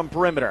 Attacks from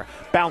perimeter.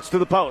 Bounce to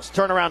the post.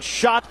 Turnaround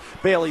shot.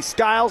 Bailey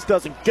Skiles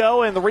doesn't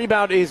go, and the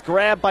rebound is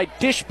grabbed by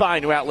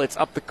Dishbine, who outlets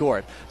up the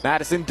court.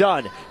 Madison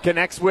Dunn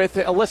connects with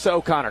Alyssa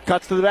O'Connor.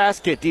 Cuts to the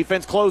basket.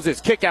 Defense closes.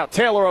 Kick out.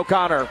 Taylor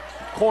O'Connor.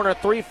 Corner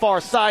three, far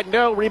side,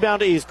 no.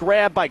 Rebound is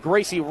grabbed by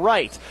Gracie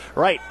Wright.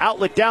 Wright,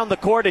 outlet down the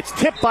court. It's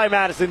tipped by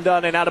Madison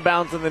Dunn and out of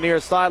bounds on the near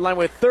sideline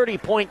with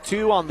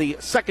 30.2 on the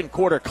second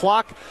quarter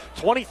clock.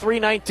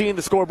 23-19,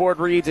 the scoreboard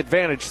reads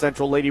advantage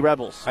Central Lady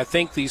Rebels. I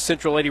think the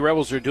Central Lady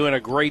Rebels are doing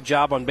a great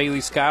job on Bailey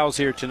Skiles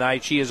here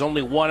tonight. She is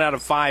only 1 out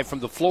of 5 from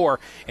the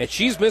floor, and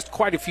she's missed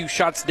quite a few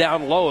shots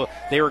down low.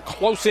 They were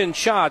close-in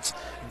shots.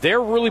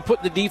 They're really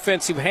putting the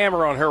defensive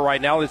hammer on her right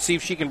now. Let's see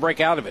if she can break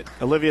out of it.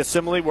 Olivia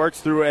Simley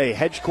works through a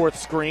Hedgecourt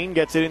screen,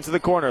 gets it into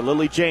the corner.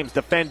 Lily James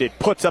defended,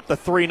 puts up the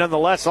three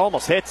nonetheless,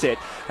 almost hits it.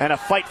 And a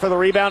fight for the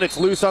rebound. It's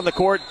loose on the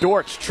court.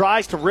 Dortch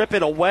tries to rip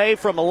it away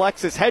from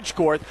Alexis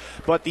Hedgecourt,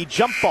 but the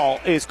jump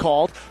ball is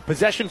called.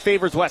 Possession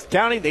favors West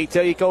County. They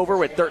take over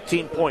with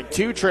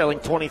 13.2, trailing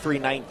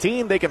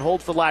 23-19. They can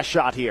hold for the last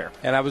shot here.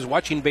 And I was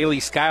watching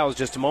Bailey Skiles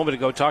just a moment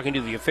ago talking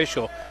to the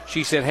official.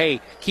 She said, hey,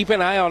 keep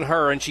an eye on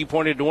her, and she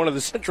pointed to one of the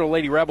Central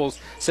Lady Rebels,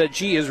 said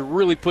she is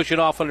really pushing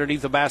off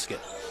underneath the basket.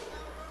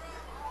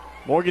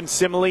 Morgan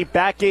Simley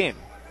back in.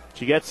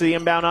 She gets the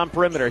inbound on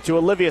perimeter to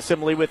Olivia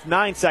Simley with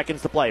 9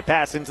 seconds to play.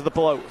 Pass into the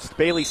post.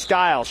 Bailey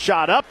Skiles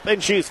shot up,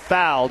 and she's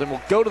fouled and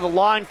will go to the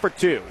line for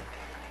two.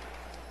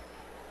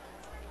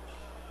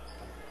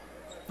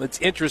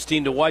 It's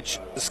interesting to watch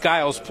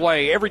Skiles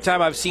play. Every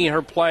time I've seen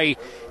her play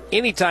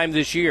anytime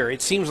this year,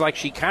 it seems like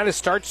she kind of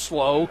starts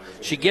slow.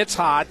 She gets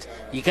hot.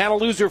 You kind of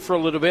lose her for a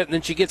little bit, and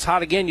then she gets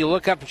hot again. You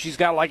look up, and she's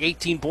got like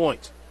 18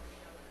 points.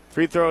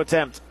 Free throw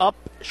attempt up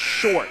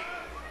short.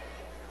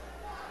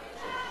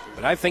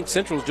 But I think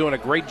Central's doing a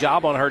great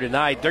job on her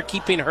tonight. They're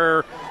keeping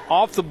her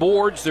off the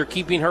boards. They're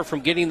keeping her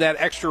from getting that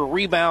extra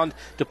rebound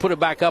to put it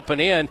back up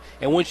and in.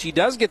 And when she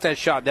does get that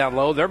shot down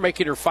low, they're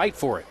making her fight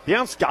for it.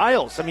 Yeah,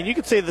 Skiles. I mean, you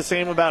could say the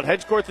same about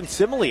Hedgecourt and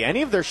Simley.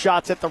 Any of their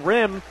shots at the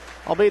rim,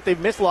 albeit they've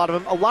missed a lot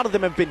of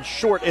them have been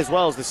short as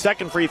well. As the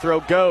second free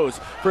throw goes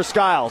for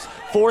Skiles.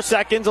 4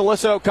 seconds.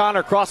 Alyssa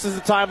O'Connor crosses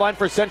the timeline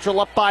for Central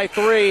up by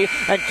 3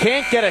 and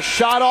can't get a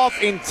shot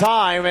off in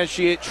time as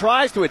she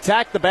tries to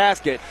attack the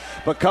basket,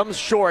 but comes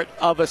short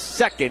of a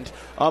second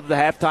of the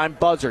halftime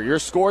buzzer. Your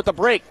score at the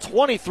break,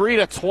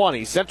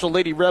 23-20. Central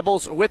Lady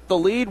Rebels with the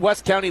lead.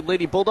 West County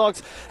Lady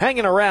Bulldogs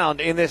hanging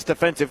around in this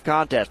defensive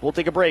contest. We'll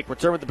take a break.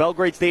 Return with the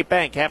Belgrade State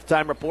Bank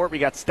halftime report. We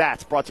got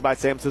stats brought to you by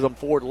Sam Sism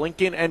Ford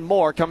Lincoln and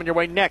more coming your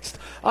way next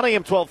on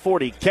AM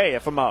 1240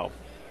 KFMO.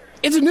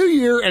 It's a new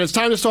year, and it's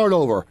time to start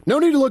over. No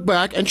need to look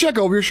back and check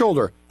over your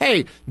shoulder.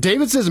 Hey,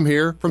 David Sism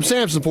here from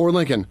Samson Ford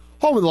Lincoln,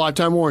 home with a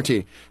lifetime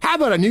warranty. How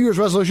about a New Year's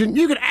resolution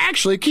you can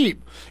actually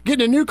keep?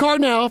 Getting a new car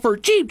now for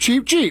cheap,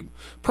 cheap, cheap.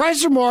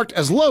 Prices are marked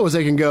as low as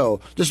they can go.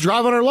 Just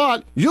drive on our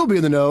lot, you'll be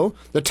in the know.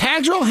 The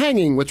tags are all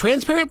hanging with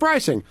transparent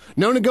pricing,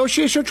 no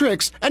negotiation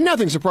tricks, and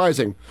nothing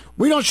surprising.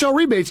 We don't show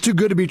rebates too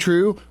good to be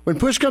true. When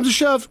push comes to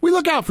shove, we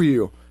look out for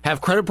you.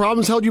 Have credit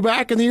problems held you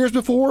back in the years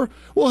before?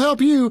 We'll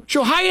help you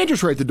show high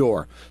interest rate at the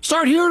door.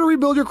 Start here to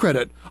rebuild your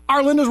credit.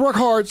 Our lenders work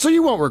hard so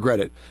you won't regret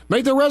it.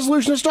 Make the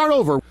resolution to start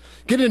over.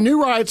 Get a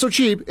new ride so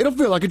cheap it'll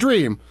feel like a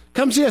dream.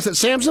 Come see us at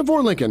Samson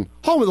Ford Lincoln,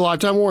 home with a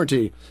lifetime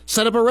warranty.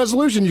 Set up a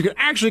resolution you can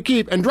actually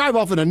keep and drive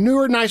off in a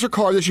newer, nicer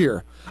car this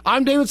year.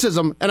 I'm David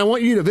Sism, and I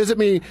want you to visit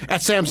me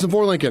at Samson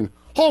Ford Lincoln,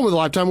 home with a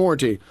lifetime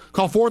warranty.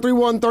 Call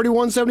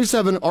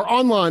 431-3177 or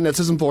online at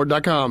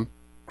SismFord.com.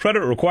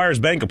 Credit requires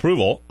bank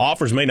approval.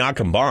 Offers may not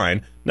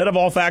combine. Net of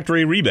all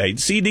factory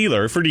rebates. See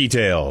dealer for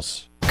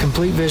details.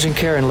 Complete Vision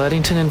Care in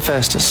Leadington and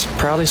Festus,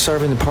 proudly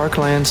serving the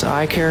Parkland's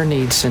eye care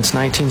needs since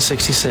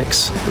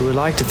 1966. We would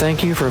like to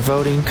thank you for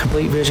voting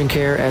Complete Vision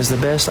Care as the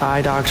best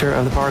eye doctor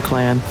of the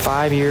Parkland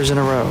 5 years in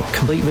a row.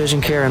 Complete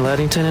Vision Care in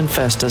Leadington and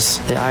Festus,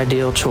 the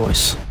ideal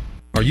choice.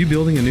 Are you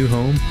building a new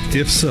home?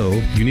 If so,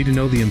 you need to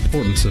know the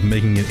importance of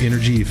making it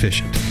energy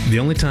efficient. The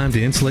only time to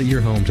insulate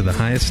your home to the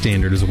highest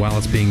standard is while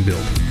it's being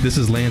built. This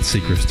is Lance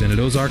Seacrest, and at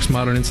Ozarks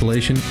Modern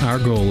Insulation, our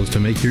goal is to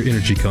make your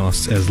energy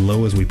costs as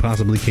low as we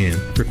possibly can.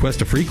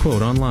 Request a free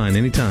quote online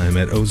anytime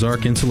at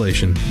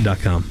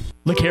ozarkinsulation.com.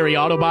 LeCarry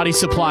Auto Body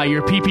Supply,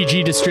 your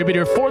PPG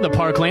distributor for the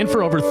Parkland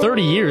for over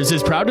 30 years,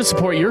 is proud to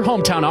support your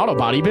hometown auto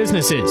body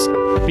businesses.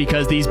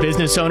 Because these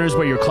business owners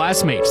were your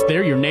classmates,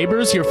 they're your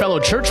neighbors, your fellow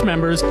church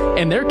members,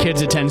 and their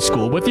kids attend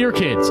school with your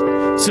kids.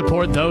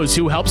 Support those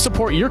who help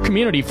support your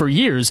community for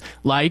years,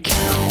 like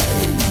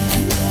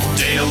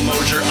Dale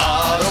Mosier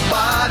Auto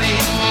Body.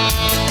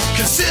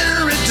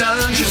 Consider it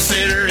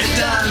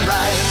done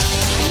right.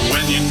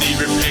 When you need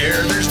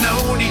repair, there's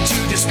no need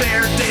to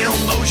despair. Dale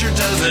Mosier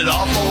does it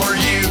all for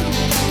you.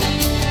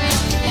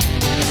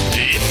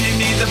 If you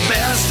need the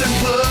best, then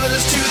put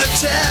us to the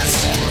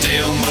test.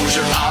 Dale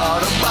Mosier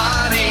Auto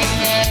Body.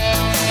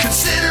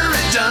 Consider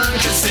it done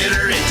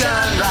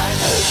right.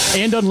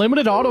 And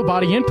Unlimited Auto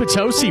Body in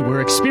Potosi,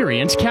 where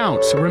experience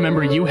counts.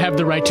 Remember, you have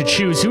the right to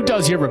choose who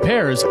does your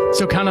repairs,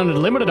 so count on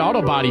Unlimited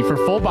Auto Body for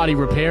full body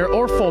repair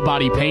or full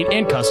body paint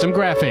and custom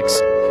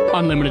graphics.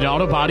 Unlimited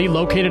Auto Body,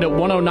 located at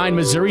 109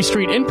 Missouri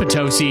Street in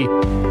Potosi.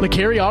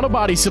 LeCarry Auto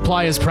Body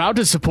Supply is proud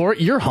to support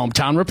your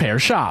hometown repair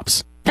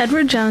shops.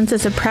 Edward Jones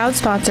is a proud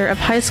sponsor of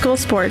high school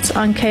sports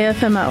on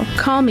KFMO.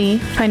 Call me,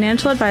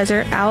 financial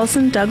advisor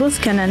Allison Douglas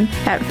Kennan,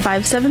 at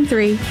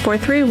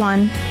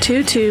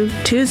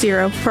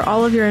 573-431-2220 for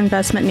all of your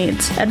investment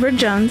needs. Edward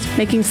Jones,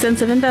 making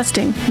sense of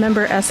investing.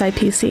 Member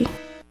SIPC.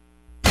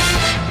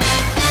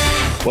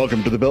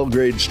 Welcome to the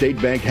Belgrade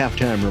State Bank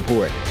Halftime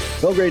Report.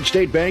 Belgrade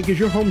State Bank is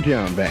your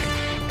hometown bank.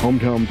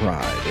 Hometown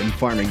pride in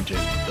Farmington,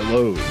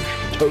 Deloge,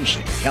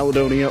 Potosi,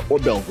 Caledonia, or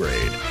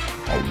Belgrade.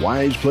 A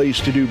wise place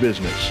to do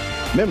business.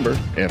 Member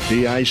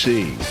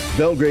FDIC.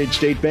 Belgrade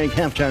State Bank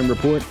Halftime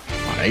Report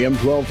on AM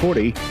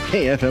 1240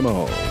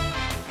 KFMO.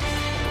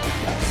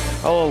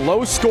 A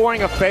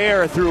low-scoring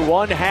affair through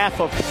one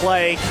half of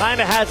play. Kind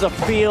of has a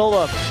feel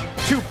of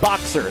two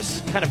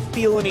boxers kind of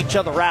feeling each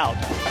other out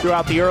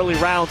throughout the early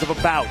rounds of a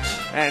bout.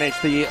 And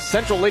it's the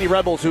Central Lady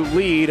Rebels who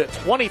lead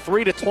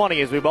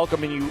 23-20 as we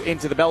welcome you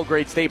into the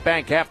Belgrade State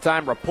Bank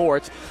halftime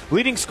report.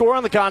 Leading scorer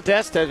on the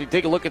contest, as we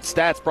take a look at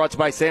stats brought to you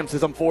by Sam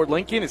Sism Ford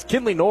Lincoln, is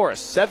Kinley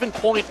Norris.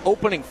 7-point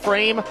opening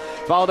frame,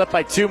 followed up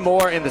by 2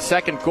 more in the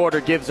second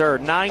quarter, gives her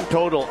 9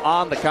 total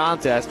on the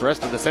contest. The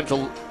rest of the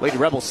Central Lady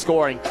Rebels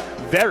scoring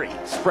very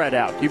spread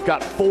out. You've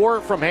got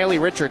 4 from Haley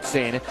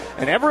Richardson,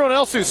 and everyone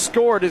else who's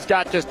scored has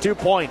got just 2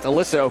 points.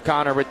 Alyssa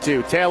O'Connor with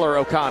 2, Taylor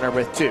O'Connor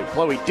with 2,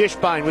 Chloe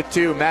Dishbine with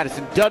 2,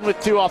 Madison Dunn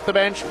with 2 off the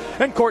bench,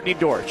 and Courtney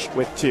Dorsch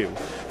with 2.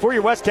 For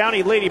your West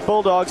County Lady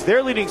Bulldogs,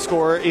 their leading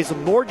scorer is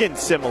Morgan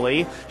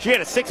Simile. She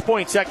had a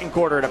 6-point second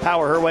quarter to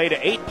power her way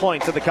to 8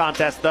 points in the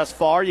contest thus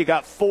far. You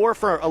got 4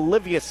 for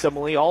Olivia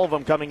Simile, all of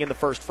them coming in the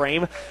first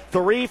frame.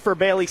 3 for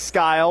Bailey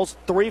Skiles,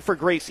 3 for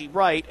Gracie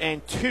Wright,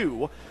 and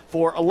 2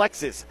 for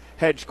Alexis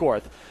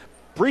Hedgecorth.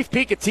 Brief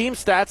peek at team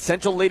stats.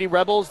 Central Lady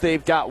Rebels,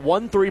 they've got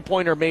 1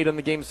 3-pointer made in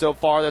the game so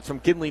far. That's from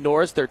Kinley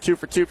Norris. They're 2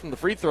 for 2 from the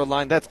free throw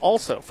line. That's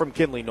also from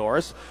Kinley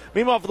Norris.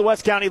 Meanwhile, for the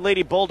West County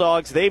Lady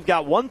Bulldogs, they've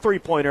got 1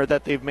 3-pointer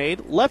that they've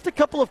made. Left a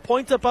couple of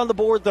points up on the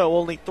board, though.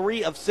 Only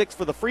 3 of 6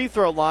 for the free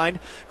throw line.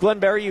 Glenn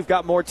Berry, you've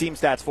got more team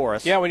stats for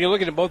us. Yeah, when you're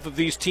looking at both of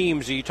these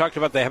teams, you talked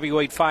about the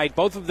heavyweight fight.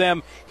 Both of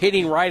them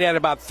hitting right at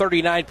about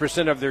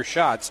 39% of their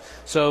shots.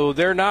 So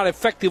they're not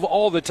effective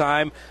all the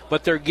time,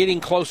 but they're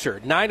getting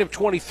closer. 9 of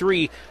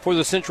 23 for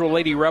the Central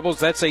Lady Rebels.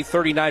 That's a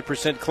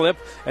 39% clip.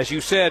 As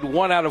you said,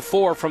 1 out of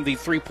 4 from the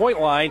three-point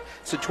line.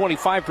 It's a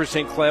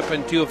 25% clip,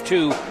 and 2 of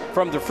 2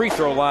 from the free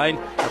throw line.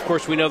 Of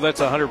course, we know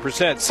that's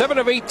 100%. 7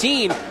 of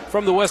 18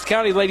 from the West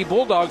County Lady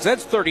Bulldogs.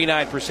 That's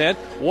 39%.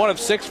 1 of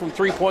 6 from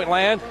three-point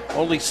land,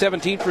 only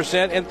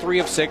 17%, and 3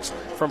 of 6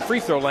 from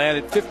free throw land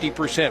at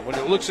 50%. When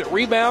it looks at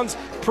rebounds,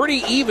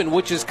 pretty even,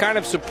 which is kind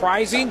of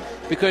surprising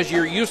because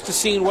you're used to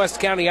seeing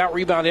West County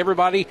out-rebound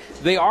everybody.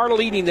 They are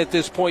leading at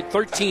this point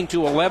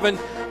 13-11,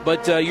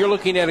 but you're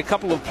looking at a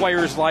couple of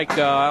players like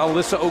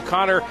Alyssa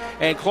O'Connor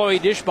and Chloe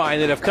Dishbine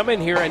that have come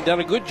in here and done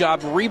a good job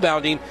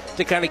rebounding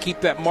to kind of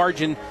keep that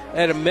margin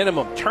at a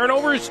minimum.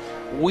 Turnovers,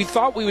 we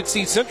thought we would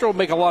see Central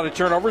make a lot of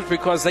turnovers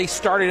because they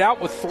started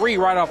out with 3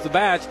 right off the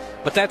bat,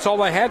 but that's all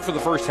they had for the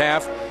first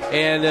half.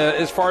 And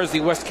as far as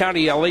the West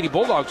County Lady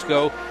Bulldogs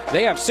go,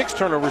 they have 6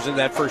 turnovers in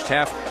that first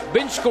half.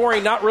 Bench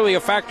scoring, not really a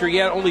factor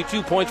yet. Only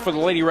 2 points for the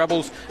Lady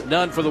Rebels,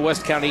 none for the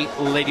West County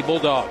Lady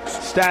Bulldogs.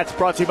 Stats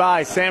brought to you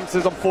by Sam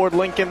Sism Ford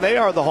Lincoln. They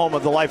are the home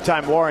of the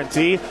lifetime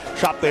warranty.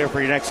 Shop there for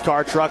your next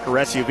car, truck, or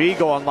SUV.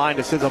 Go online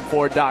to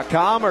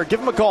SismFord.com or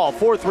give them a call,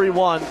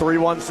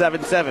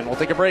 431-3177. We'll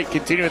take a break.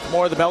 Continue with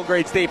more of the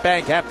Belgrade State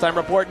Bank halftime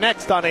report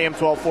next on AM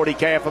 1240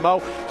 KFMO.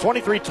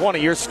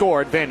 23-20, your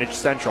score, Advantage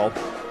Central.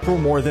 For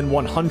more than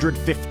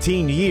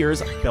 115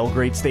 years,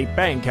 Belgrade State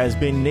Bank has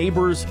been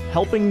neighbors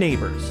helping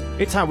neighbors.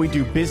 It's how we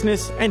do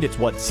business, and it's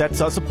what sets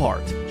us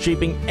apart,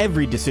 shaping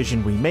every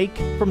decision we make,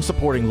 from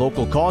supporting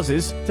local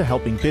causes to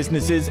helping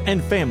businesses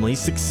and families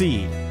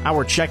succeed.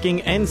 Our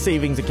checking and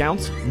savings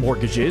accounts,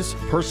 mortgages,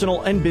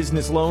 personal and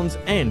business loans,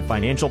 and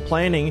financial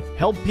planning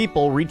help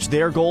people reach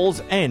their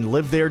goals and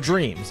live their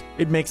dreams.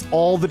 It makes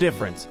all the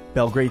difference.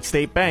 Belgrade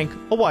State Bank,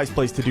 a wise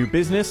place to do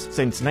business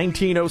since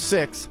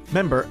 1906.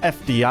 Member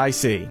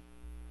FDIC.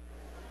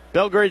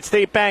 Belgrade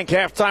State Bank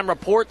halftime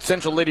report.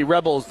 Central Lady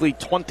Rebels lead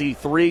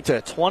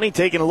 23-20.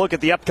 Taking a look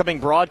at the upcoming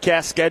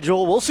broadcast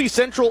schedule, we'll see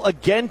Central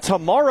again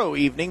tomorrow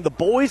evening. The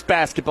boys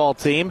basketball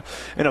team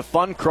in a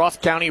fun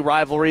cross-county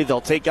rivalry.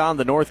 They'll take on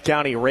the North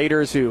County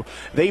Raiders, who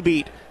they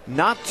beat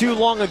not too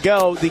long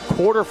ago, the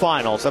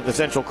quarterfinals of the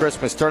Central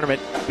Christmas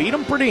Tournament. Beat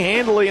them pretty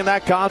handily in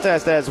that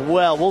contest as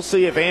well. We'll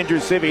see if Andrew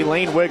Sivvy,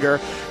 Lane Wigger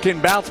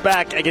can bounce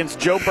back against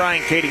Joe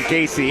Bryan, Caden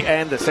Casey,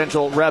 and the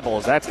Central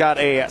Rebels. That's got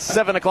a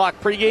 7 o'clock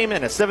pregame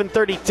and a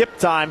 7:30 tip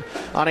time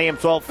on AM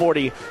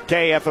 1240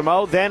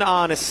 KFMO. Then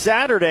on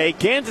Saturday,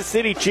 Kansas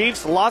City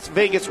Chiefs, Las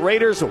Vegas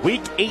Raiders,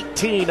 Week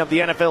 18 of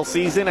the NFL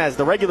season as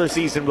the regular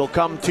season will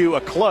come to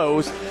a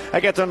close.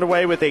 That gets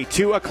underway with a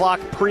 2 o'clock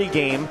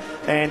pregame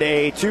and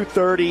a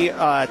 2:30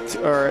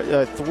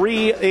 or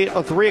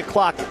 3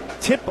 o'clock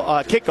tip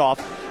kickoff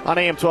on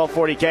AM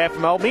 1240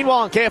 KFMO. Meanwhile,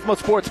 on KFMO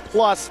Sports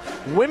Plus,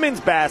 women's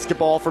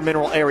basketball for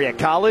Mineral Area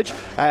College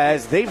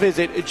as they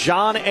visit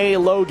John A.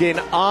 Logan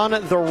on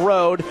the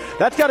road.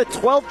 That's got a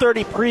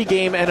 12:30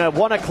 pregame and a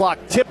 1 o'clock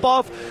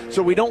tip-off,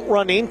 so we don't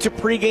run into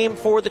pregame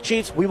for the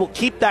Chiefs. We will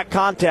keep that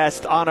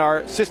contest on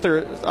our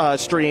sister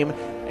stream,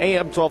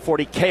 AM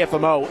 1240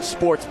 KFMO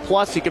Sports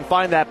Plus. You can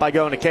find that by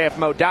going to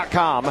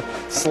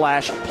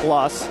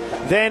KFMO.com/plus.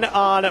 Then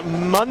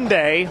on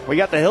Monday, we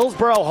got the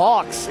Hillsboro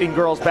Hawks in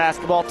girls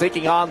basketball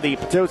taking on the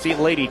Potosi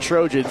Lady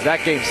Trojans.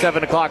 That game,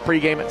 7 o'clock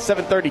pregame at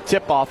 7:30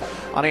 tip-off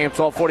on AM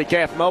 1240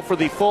 KFMO. For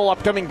the full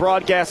upcoming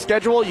broadcast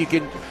schedule, you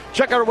can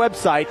check our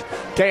website,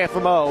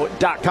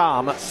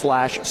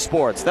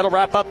 KFMO.com/sports. That'll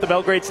wrap up the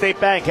Belgrade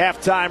State Bank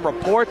halftime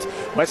report.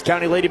 West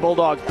County Lady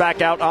Bulldogs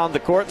back out on the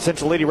court.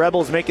 Central Lady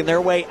Rebels making their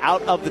way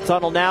out of the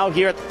tunnel now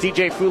here at the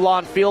TJ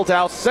Foulon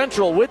Fieldhouse.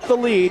 Central with the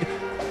lead,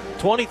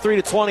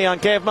 23-20 on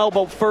KFMO.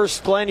 But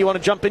first, Glenn, you want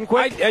to jump in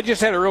quick? I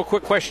just had a real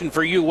quick question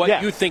for you.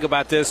 What you think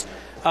about this?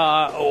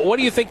 What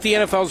do you think the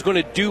NFL is going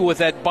to do with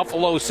that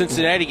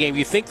Buffalo-Cincinnati game?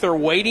 You think they're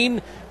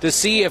waiting to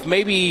see if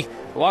maybe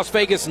Las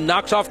Vegas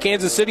knocks off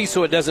Kansas City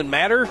so it doesn't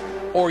matter?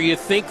 Or you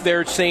think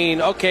they're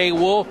saying, okay,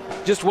 we'll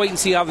just wait and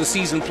see how the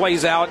season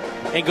plays out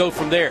and go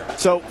from there?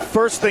 So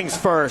first things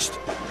first,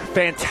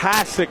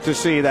 fantastic to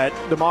see that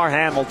DeMar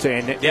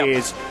Hamilton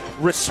is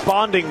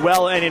responding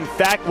well and in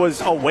fact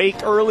was awake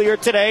earlier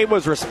today,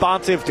 was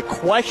responsive to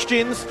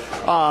questions,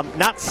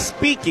 not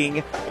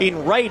speaking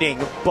in writing,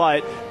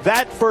 but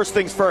that first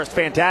things first,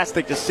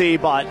 fantastic to see.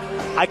 But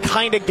I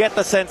kind of get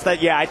the sense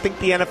that, I think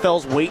the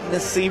NFL's waiting to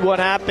see what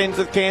happens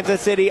with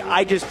Kansas City.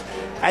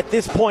 At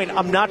this point,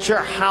 I'm not sure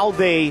how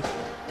they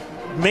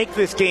make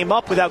this game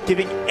up without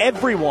giving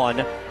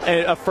everyone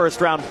a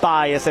first-round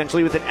bye,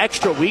 essentially, with an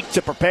extra week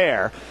to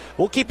prepare.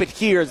 We'll keep it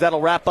here as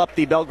that'll wrap up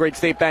the Belgrade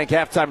State Bank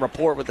halftime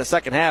report with the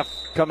second half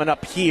coming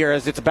up here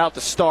as it's about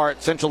to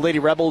start. Central Lady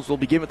Rebels will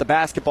begin with the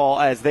basketball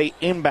as they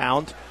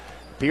inbound.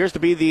 Appears to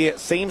be the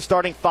same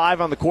starting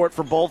five on the court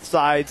for both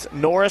sides.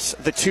 Norris,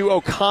 the two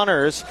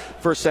O'Connors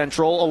for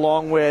Central,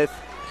 along with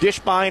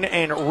Dishbine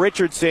and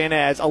Richardson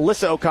as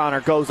Alyssa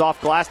O'Connor goes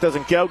off. Glass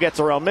doesn't go, gets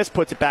her own miss,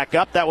 puts it back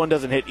up. That one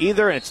doesn't hit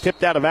either, and it's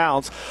tipped out of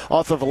bounds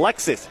off of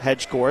Alexis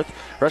Hedgecorth.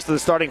 Rest of the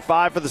starting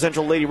five for the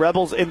Central Lady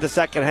Rebels in the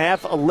second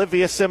half: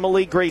 Olivia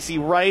Simile, Gracie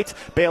Wright,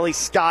 Bailey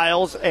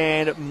Skiles,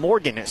 and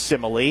Morgan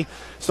Simile.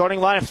 Starting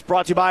lineups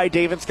brought to you by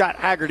Dave and Scott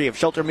Haggerty of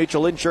Shelter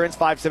Mutual Insurance,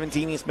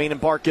 517 East Main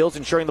and Park Hills,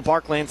 insuring the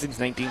Parkland since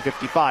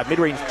 1955.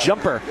 Mid-range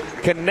jumper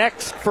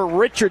connects for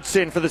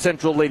Richardson for the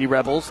Central Lady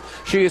Rebels.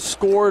 She has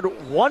scored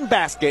one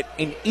basket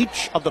in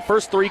each of the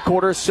first three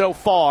quarters so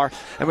far,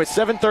 and with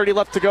 7:30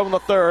 left to go in the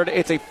third,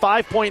 it's a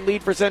 5-point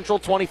lead for Central,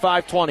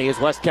 25-20 as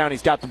West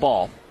County's got the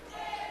ball.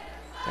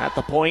 At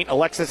the point,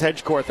 Alexis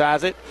Hedgecorth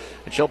has it,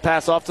 and she'll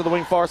pass off to the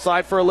wing far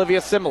side for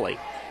Olivia Simile.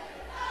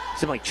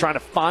 Simile trying to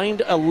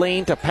find a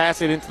lane to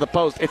pass it into the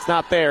post. It's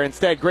not there.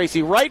 Instead,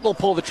 Gracie Wright will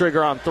pull the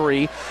trigger on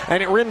three,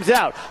 and it rims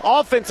out.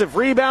 Offensive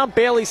rebound,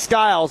 Bailey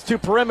Skiles to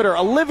perimeter.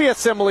 Olivia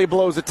Simile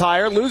blows a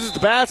tire, loses the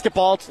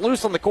basketball. It's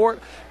loose on the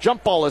court.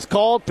 Jump ball is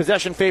called.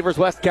 Possession favors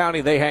West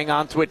County. They hang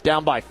on to it,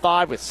 down by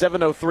 5 with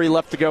 7:03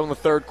 left to go in the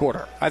third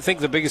quarter. I think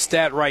the biggest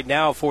stat right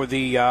now for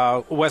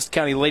the West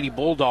County Lady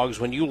Bulldogs,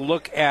 when you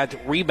look at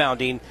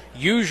rebounding,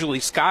 usually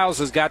Skiles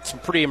has got some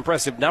pretty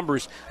impressive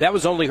numbers. That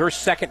was only her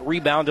second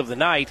rebound of the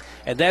night,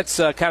 and that's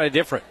kind of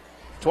different.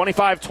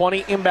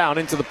 25-20 inbound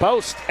into the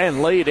post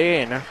and laid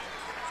in.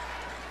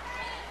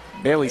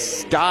 Bailey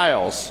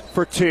Skiles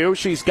for two.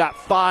 She's got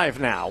 5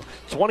 now.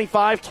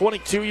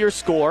 25-22 your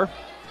score.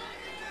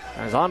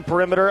 As on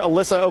perimeter,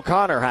 Alyssa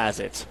O'Connor has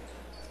it.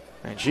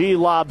 And she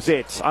lobs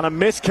it on a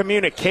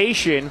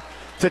miscommunication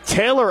to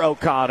Taylor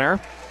O'Connor.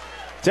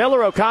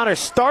 Taylor O'Connor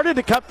started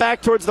to cut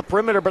back towards the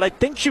perimeter, but I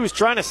think she was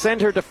trying to send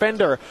her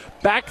defender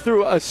back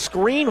through a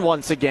screen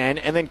once again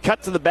and then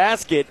cut to the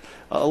basket.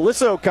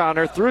 Alyssa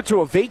O'Connor threw it to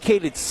a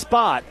vacated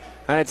spot,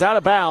 and it's out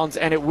of bounds,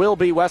 and it will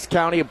be West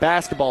County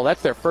basketball.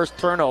 That's their first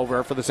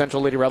turnover for the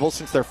Central Lady Rebels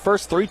since their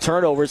first 3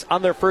 turnovers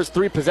on their first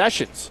 3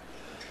 possessions.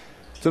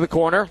 To the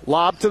corner,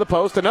 lob to the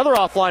post, another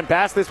offline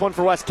pass, this one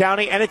for West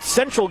County, and it's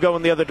Central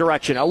going the other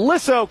direction.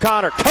 Alyssa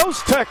O'Connor,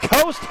 coast to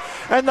coast,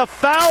 and the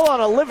foul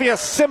on Olivia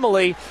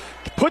Simile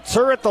puts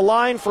her at the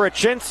line for a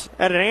chance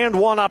at an and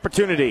one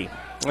opportunity.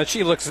 And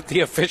she looks at the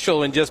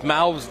official and just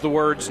mouths the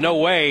words, "No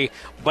way."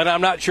 But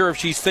I'm not sure if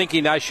she's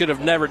thinking I should have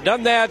never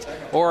done that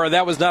or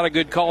that was not a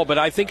good call. But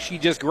I think she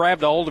just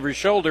grabbed a hold of her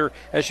shoulder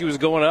as she was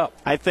going up.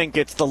 I think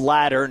it's the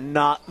latter,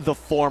 not the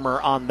former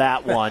on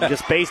that one,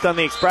 just based on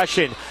the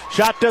expression.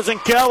 Shot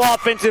doesn't go.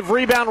 Offensive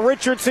rebound.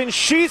 Richardson,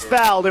 she's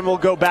fouled and will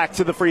go back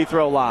to the free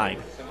throw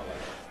line.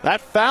 That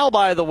foul,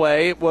 by the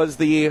way, was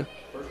the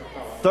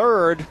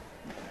third.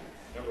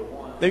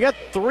 They got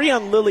 3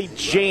 on Lily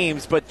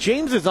James, but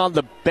James is on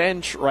the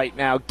bench right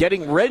now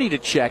getting ready to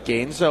check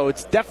in, so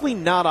it's definitely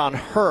not on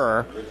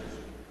her.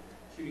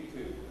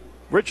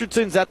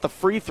 Richardson's at the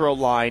free throw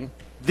line.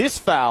 This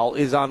foul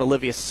is on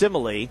Olivia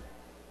Simile.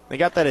 They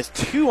got that as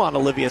 2 on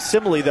Olivia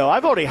Simile, though.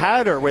 I've already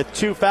had her with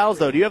 2 fouls,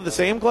 though. Do you have the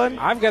same, Glenn?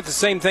 I've got the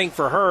same thing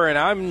for her, and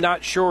I'm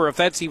not sure if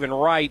that's even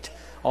right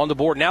on the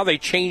board. Now they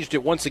changed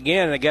it once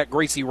again, and they got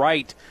Gracie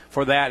Wright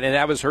for that, and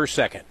that was her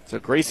second. So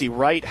Gracie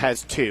Wright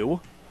has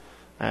 2.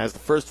 As the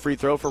first free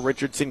throw for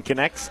Richardson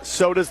connects,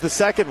 so does the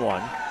second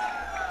one.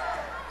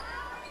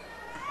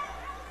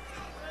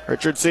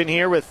 Richardson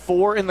here with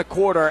 4 in the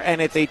quarter,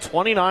 and it's a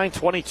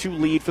 29-22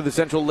 lead for the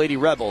Central Lady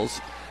Rebels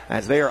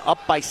as they are up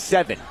by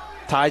 7.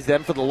 Ties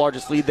them for the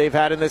largest lead they've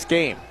had in this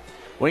game.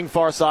 Wing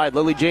far side,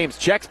 Lily James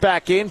checks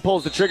back in,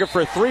 pulls the trigger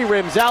for 3,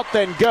 rims out,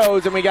 then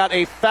goes, and we got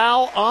a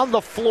foul on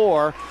the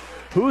floor.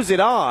 Who's it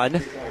on?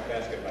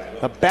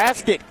 The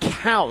basket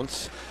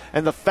counts.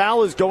 And the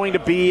foul is going to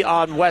be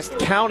on West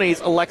County's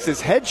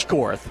Alexis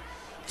Hedgecorth.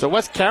 So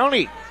West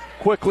County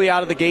quickly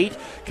out of the gate,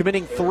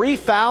 committing 3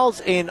 fouls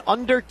in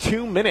under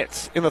 2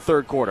 minutes in the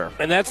third quarter.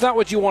 And that's not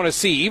what you want to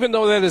see. Even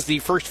though that is the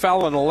first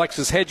foul on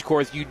Alexis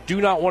Hedgecorth, you do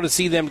not want to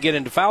see them get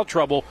into foul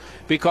trouble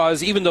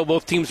because even though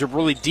both teams are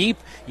really deep,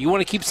 you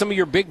want to keep some of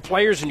your big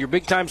players and your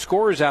big-time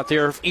scorers out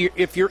there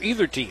if you're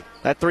either team.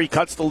 That 3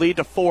 cuts the lead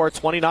to 4,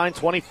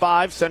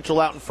 29-25. Central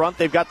out in front.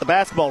 They've got the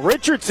basketball.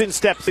 Richardson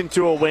steps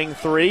into a wing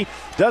 3.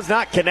 Does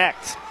not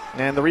connect.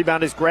 And the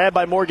rebound is grabbed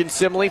by Morgan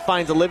Simile.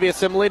 Finds Olivia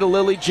Simile to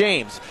Lily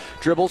James.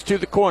 Dribbles to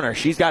the corner.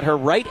 She's got her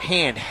right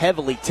hand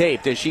heavily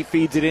taped as she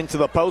feeds it into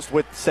the post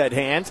with said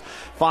hands.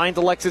 Finds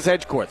Alexis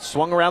Hedgecorth.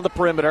 Swung around the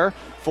perimeter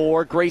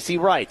for Gracie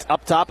Wright.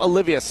 Up top,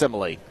 Olivia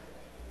Simile.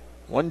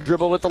 One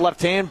dribble with the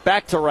left hand.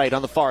 Back to Wright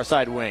on the far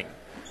side wing.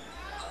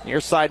 Near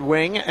side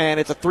wing, and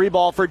it's a 3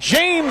 ball for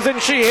James,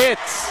 and she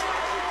hits.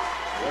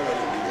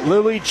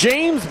 Lily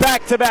James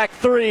back-to-back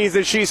threes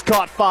as she's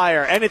caught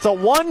fire. And it's a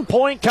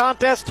 1-point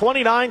contest,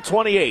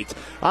 29-28.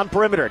 On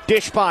perimeter,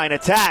 Dishpine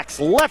attacks.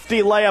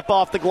 Lefty layup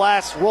off the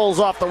glass, rolls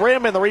off the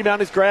rim, and the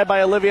rebound is grabbed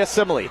by Olivia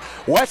Simile.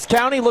 West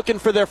County looking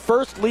for their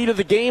first lead of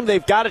the game.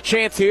 They've got a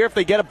chance here if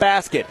they get a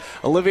basket.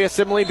 Olivia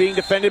Simile being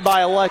defended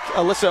by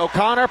Alyssa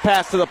O'Connor.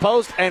 Pass to the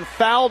post, and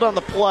fouled on the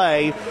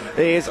play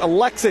is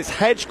Alexis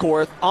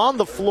Hedgecorth on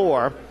the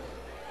floor.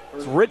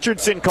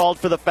 Richardson called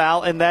for the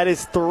foul, and that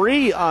is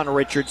 3 on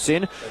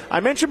Richardson. I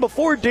mentioned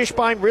before,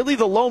 Dishpine really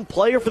the lone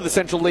player for the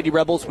Central Lady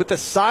Rebels with the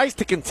size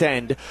to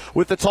contend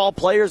with the tall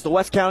players the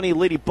West County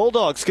Lady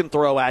Bulldogs can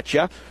throw at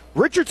you.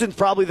 Richardson's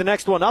probably the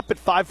next one up at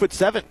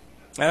 5'7".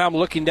 And I'm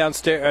looking down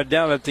at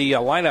the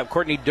lineup.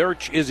 Courtney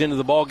Dirch is into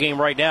the ball game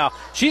right now.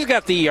 She's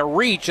got the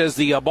reach as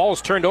the ball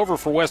is turned over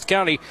for West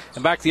County,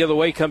 and back the other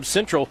way comes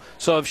Central.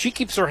 So if she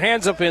keeps her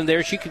hands up in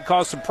there, she could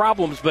cause some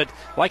problems. But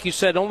like you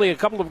said, only a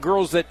couple of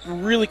girls that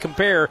really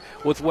compare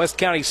with West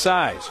County's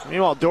size.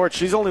 Meanwhile, Dirch,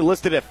 she's only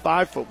listed at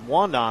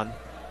 5'1" on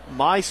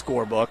my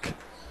scorebook.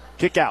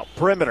 Kick out,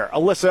 perimeter.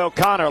 Alyssa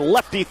O'Connor,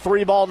 lefty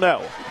 3-ball, no.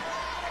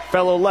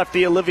 Fellow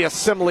lefty Olivia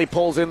Simile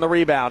pulls in the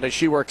rebound as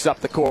she works up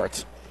the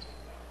court.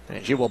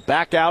 And she will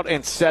back out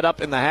and set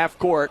up in the half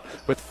court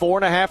with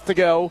 4.5 to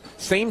go.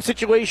 Same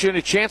situation,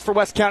 a chance for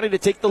West County to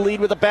take the lead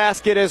with a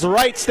basket as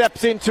Wright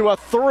steps into a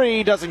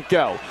 3, doesn't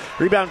go.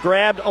 Rebound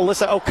grabbed,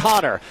 Alyssa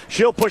O'Connor.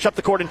 She'll push up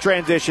the court in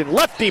transition.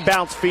 Lefty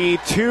bounce feed,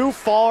 too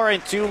far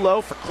and too low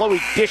for Chloe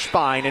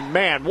Dishpine. And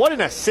man, what an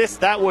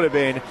assist that would have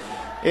been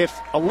if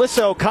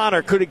Alyssa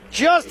O'Connor could have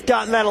just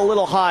gotten that a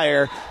little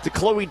higher to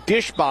Chloe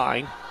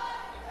Dishpine,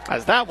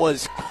 as that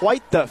was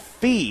quite the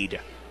feed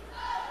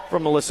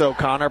from Melissa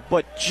O'Connor,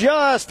 but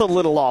just a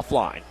little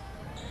offline.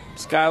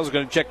 Skiles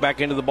going to check back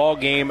into the ball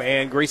game,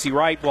 and Gracie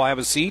Wright will have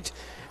a seat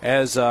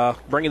as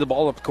bringing the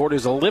ball up the court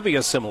is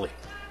Olivia Simile.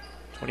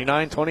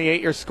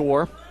 29-28 your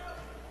score.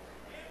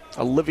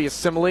 Olivia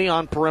Simile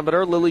on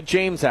perimeter. Lily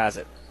James has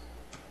it.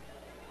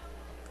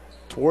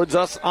 Towards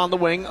us on the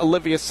wing,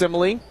 Olivia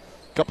Simile.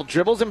 Couple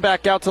dribbles and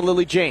back out to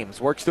Lily James.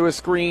 Works through a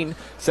screen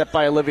set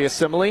by Olivia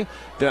Simile.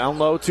 Down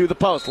low to the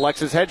post.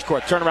 Alexis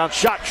Hedgecorth. Turnaround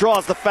shot.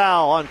 Draws the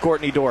foul on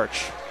Courtney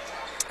Dortch.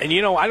 And,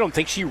 you know, I don't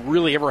think she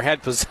really ever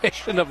had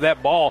possession of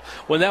that ball.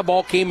 When that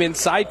ball came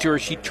inside to her,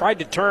 she tried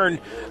to turn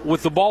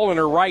with the ball in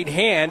her right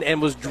hand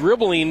and was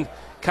dribbling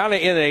kind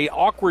of in an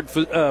awkward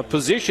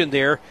position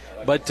there.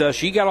 But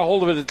she got a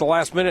hold of it at the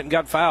last minute and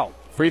got fouled.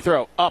 Free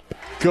throw up.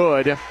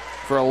 Good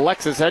for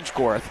Alexis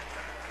Hedgecorth.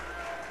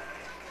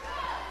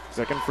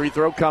 Second free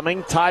throw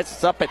coming. Ties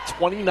us up at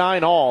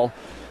 29 all.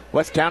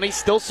 West County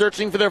still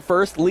searching for their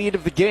first lead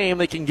of the game.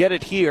 They can get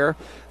it here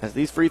as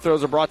these free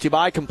throws are brought to you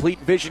by Complete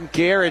Vision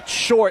Care. It's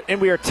short,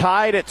 and we are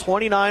tied at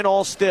 29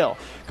 all still.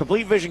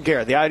 Complete Vision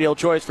Care, the ideal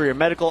choice for your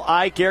medical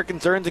eye care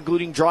concerns,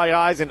 including dry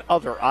eyes and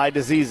other eye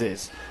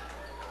diseases.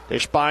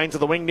 Dishbine to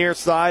the wing near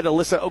side,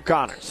 Alyssa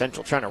O'Connor.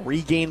 Central trying to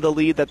regain the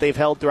lead that they've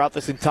held throughout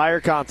this entire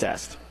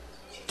contest.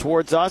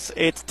 Towards us,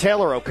 it's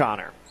Taylor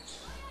O'Connor.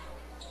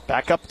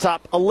 Back up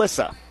top,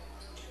 Alyssa.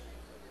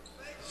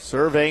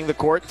 Surveying the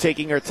court,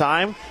 taking her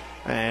time,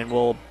 and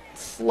will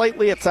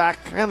slightly attack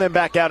and then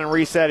back out and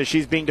reset as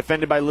she's being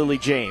defended by Lily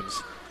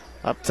James.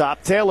 Up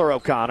top, Taylor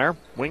O'Connor.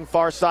 Wing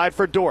far side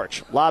for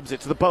Dortch. Lobs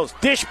it to the post.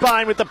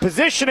 Dishbine with the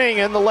positioning,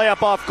 and the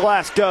layup off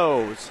glass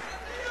goes.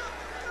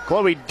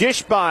 Chloe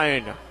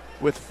Dishbine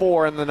with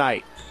 4 in the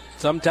night.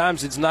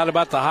 Sometimes it's not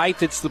about the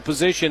height, it's the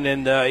position,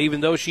 and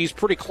even though she's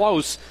pretty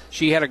close,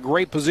 she had a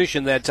great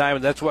position that time,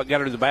 and that's what got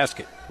her to the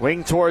basket.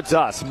 Wing towards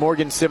us.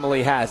 Morgan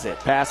Simile has it.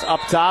 Pass up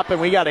top, and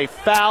we got a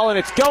foul, and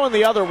it's going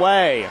the other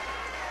way.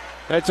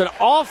 It's an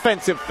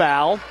offensive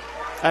foul,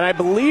 and I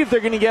believe they're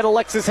going to get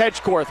Alexis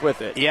Hedgecorth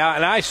with it. Yeah,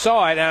 and I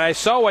saw it, and I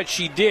saw what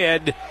she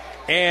did,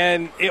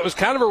 and it was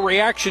kind of a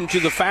reaction to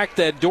the fact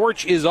that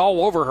Dortch is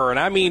all over her. And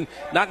I mean,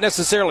 not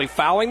necessarily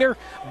fouling her,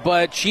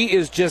 but she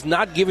is just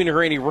not giving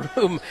her any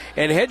room.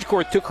 And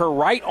Hedgecorth took her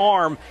right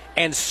arm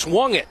and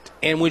swung it.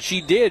 And when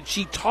she did,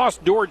 she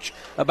tossed Dortch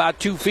about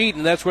 2 feet,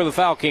 and that's where the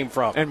foul came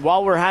from. And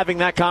while we're having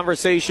that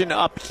conversation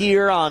up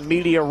here on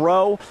Media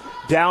Row,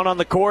 down on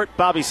the court,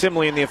 Bobby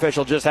Simley and the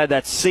official just had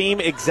that same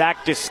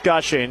exact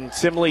discussion.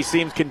 Simley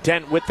seems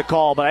content with the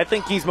call, but I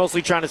think he's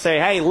mostly trying to say,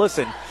 hey,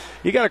 listen,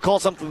 you got to call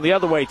something the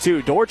other way,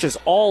 too. Dortch is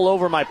all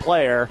over my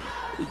player.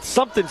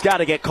 Something's got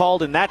to get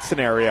called in that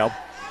scenario.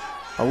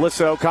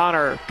 Alyssa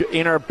O'Connor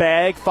in her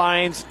bag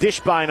finds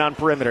Dishbine on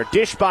perimeter.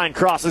 Dishbine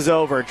crosses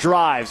over,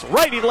 drives,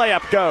 righty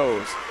layup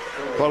goes.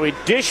 Chloe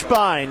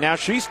Dishbine, now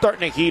she's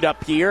starting to heat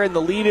up here, and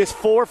the lead is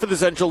 4 for the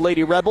Central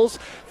Lady Rebels.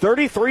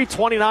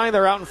 33-29,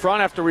 they're out in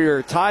front after we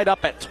were tied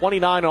up at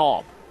 29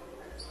 all.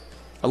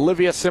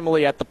 Olivia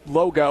Simile at the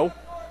logo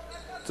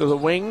to the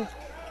wing.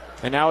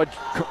 And now a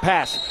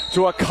pass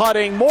to a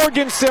cutting.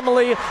 Morgan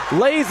Simile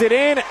lays it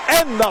in,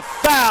 and the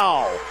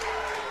foul.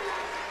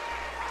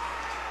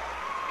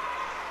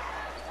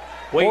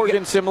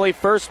 Morgan Simile,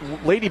 first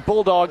Lady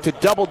Bulldog to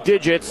double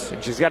digits,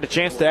 and she's got a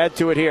chance to add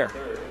to it here.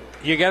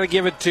 You got to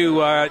give it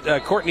to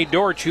Courtney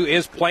Dortch, who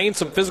is playing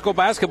some physical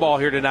basketball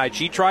here tonight.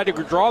 She tried to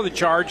draw the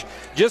charge,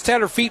 just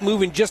had her feet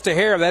moving just a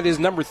hair. That is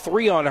number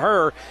 3 on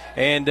her,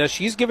 and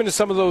she's giving to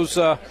some of those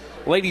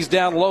ladies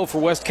down low for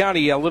West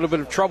County a little bit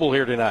of trouble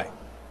here tonight.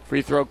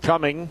 Free throw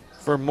coming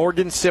for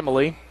Morgan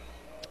Simile,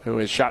 who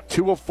has shot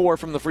 2 of 4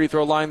 from the free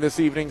throw line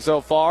this evening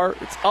so far.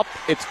 It's up,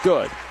 it's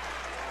good.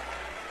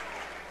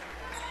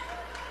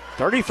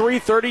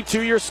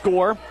 33-32 your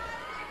score.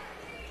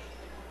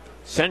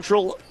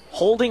 Central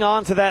holding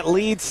on to that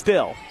lead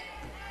still.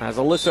 As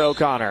Alyssa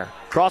O'Connor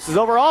crosses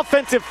over,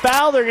 offensive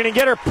foul. They're going to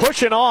get her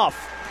pushing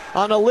off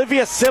on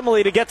Olivia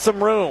Simile to get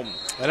some room.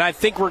 And I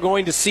think we're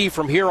going to see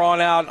from here on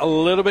out a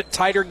little bit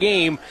tighter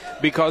game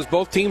because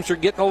both teams are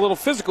getting a little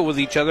physical with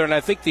each other, and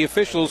I think the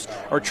officials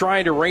are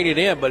trying to rein it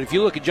in. But if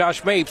you look at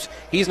Josh Mapes,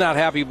 he's not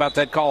happy about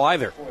that call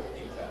either.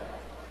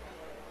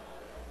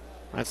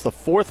 That's the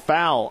 4th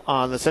foul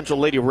on the Central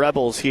Lady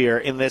Rebels here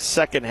in this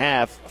second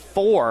half.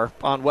 4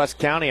 on West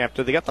County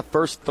after they got the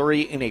first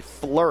 3 in a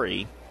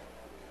flurry.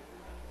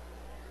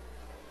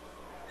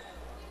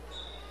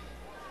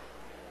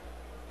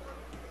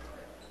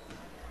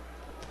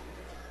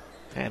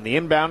 And the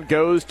inbound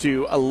goes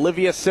to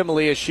Olivia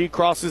Simile as she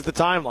crosses the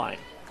timeline.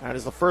 That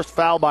is the first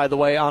foul, by the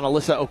way, on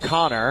Alyssa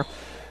O'Connor.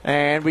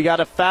 And we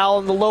got a foul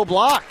in the low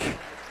block.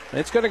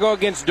 It's going to go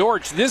against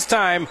Dortch. This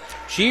time,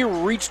 she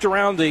reached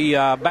around the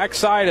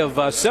backside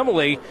of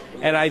Simile,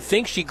 and I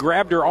think she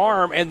grabbed her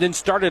arm and then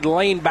started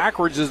laying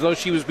backwards as though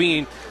she was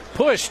being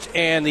pushed,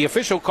 and the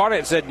official caught it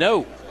and said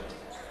no.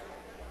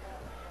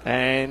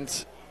 And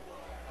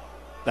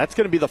that's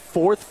going to be the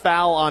 4th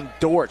foul on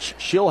Dortch.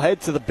 She'll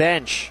head to the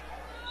bench.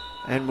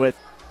 And with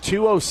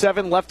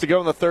 2:07 left to go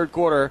in the third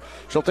quarter,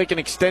 she'll take an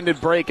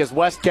extended break as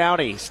West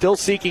County still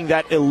seeking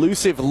that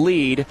elusive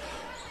lead.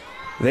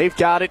 They've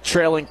got it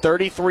trailing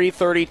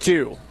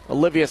 33-32.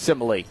 Olivia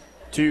Simile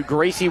to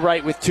Gracie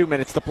Wright with 2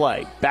 minutes to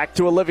play. Back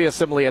to Olivia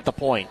Simile at the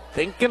point.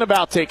 Thinking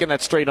about taking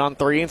that straight on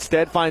 3.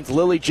 Instead finds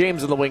Lily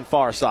James in the wing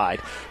far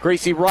side.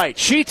 Gracie Wright,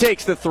 she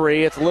takes the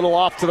 3. It's a little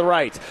off to the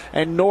right.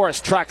 And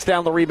Norris tracks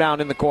down the rebound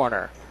in the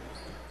corner.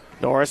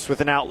 Norris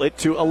with an outlet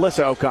to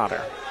Alyssa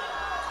O'Connor.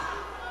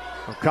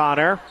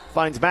 O'Connor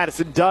finds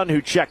Madison Dunn,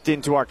 who checked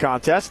into our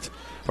contest.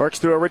 Works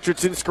through a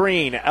Richardson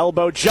screen.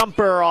 Elbow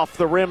jumper off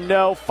the rim.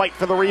 No. Fight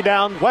for the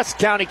rebound. West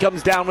County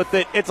comes down with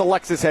it. It's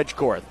Alexis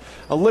Hedgecorth.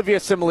 Olivia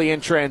Simile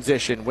in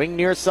transition. Wing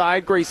near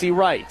side. Gracie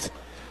Wright.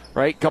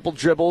 Right. Couple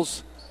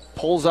dribbles.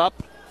 Pulls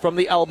up from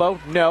the elbow.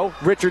 No.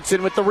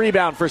 Richardson with the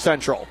rebound for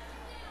Central.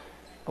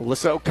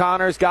 Alyssa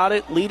O'Connor's got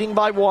it, leading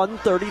by 1,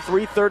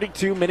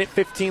 33-32, minute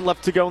 15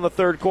 left to go in the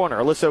third corner.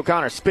 Alyssa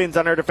O'Connor spins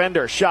on her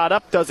defender, shot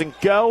up, doesn't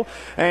go,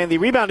 and the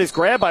rebound is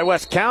grabbed by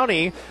West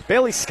County.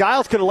 Bailey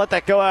Skiles could have let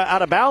that go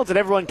out of bounds, and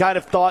everyone kind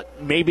of thought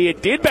maybe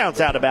it did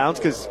bounce out of bounds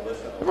because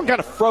everyone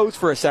kind of froze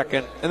for a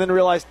second and then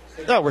realized,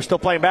 no, we're still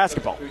playing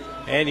basketball.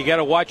 And you got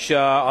to watch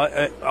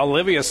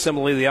Olivia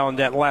Simile, on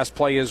that last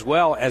play as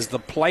well, as the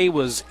play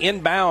was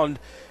inbound,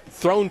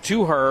 thrown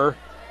to her.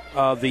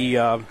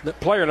 The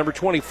player, number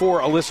 24,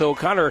 Alyssa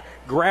O'Connor,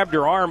 grabbed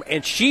her arm,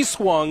 and she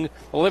swung.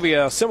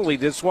 Olivia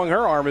Simile swung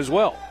her arm as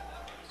well.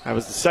 That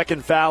was the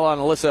second foul on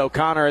Alyssa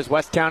O'Connor as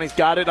West County's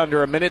got it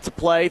under a minute to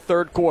play,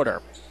 third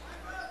quarter.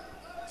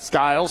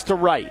 Skiles to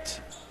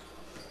right.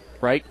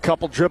 Right,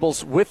 couple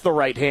dribbles with the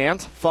right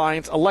hand,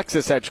 finds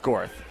Alexis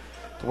Edgecorth.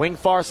 Wing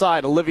far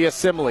side, Olivia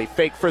Simile,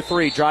 fake for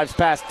three, drives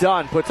past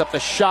Dunn, puts up the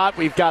shot.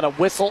 We've got a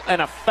whistle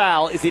and a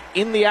foul. Is it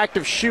in the act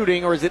of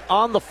shooting or is it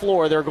on the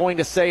floor? They're going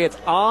to say it's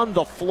on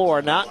the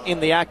floor, not in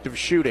the act of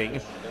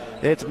shooting.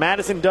 It's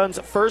Madison Dunn's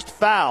first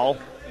foul.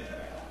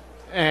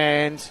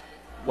 And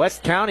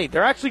West County,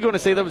 they're actually going to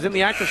say that was in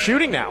the act of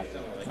shooting now.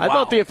 I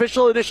thought the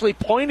official initially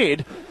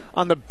pointed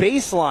on the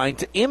baseline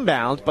to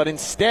inbound, but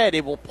instead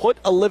it will put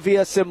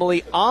Olivia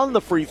Simile on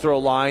the free throw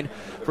line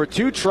for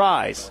 2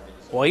 tries.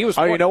 Well, he was.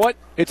 You know what?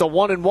 It's a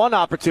 1-and-1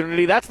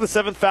 opportunity. That's the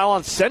 7th foul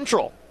on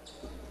Central.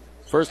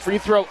 First free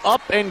throw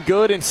up and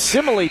good, and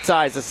Simile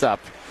ties us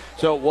up.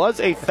 So it was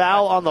a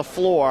foul on the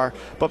floor,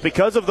 but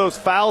because of those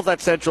fouls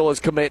that Central has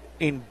commit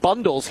in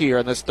bundles here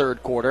in this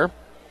third quarter,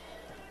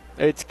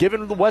 it's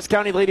given the West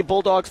County Lady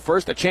Bulldogs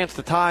first a chance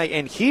to tie,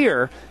 and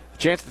here a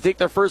chance to take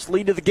their first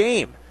lead of the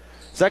game.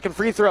 Second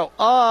free throw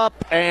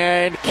up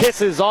and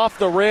kisses off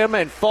the rim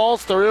and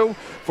falls through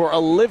for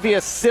Olivia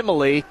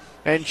Simile.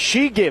 And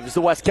she gives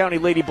the West County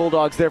Lady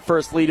Bulldogs their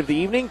first lead of the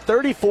evening,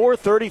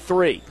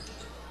 34-33.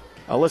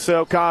 Alyssa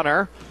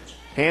O'Connor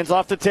hands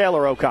off to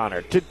Taylor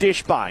O'Connor to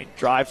Dishbine.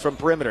 Drives from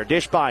perimeter.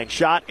 Dishbine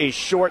shot is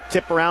short,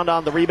 tip around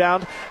on the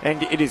rebound,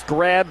 and it is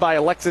grabbed by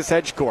Alexis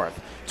Edgecorth.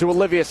 To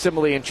Olivia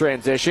Simile in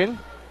transition,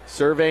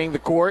 surveying the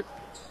court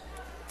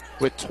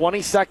with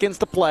 20 seconds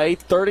to play.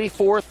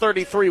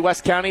 34-33.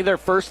 West County, their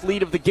first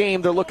lead of the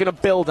game. They're looking to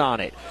build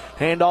on it.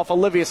 Hand off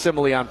Olivia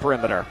Simile on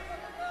perimeter.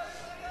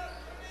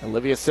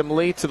 Olivia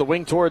Simile to the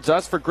wing towards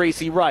us for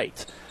Gracie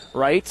Wright.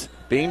 Wright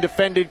being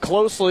defended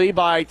closely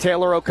by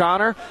Taylor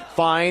O'Connor.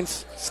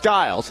 Finds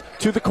Skiles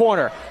to the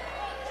corner.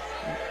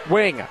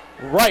 Wing,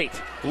 right,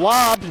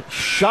 lobbed,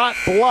 shot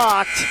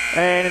blocked,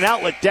 and an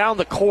outlet down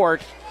the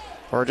court.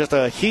 Or just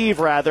a heave,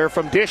 rather,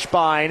 from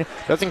Dishbine.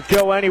 Doesn't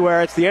go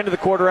anywhere. It's the end of the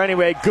quarter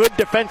anyway. Good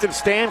defensive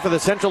stand for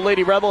the Central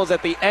Lady Rebels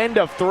at the end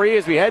of 3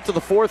 as we head to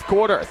the fourth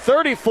quarter.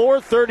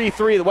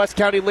 34-33. The West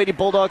County Lady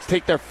Bulldogs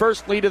take their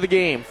first lead of the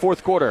game.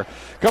 Fourth quarter.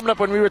 Coming up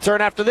when we return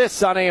after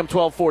this on AM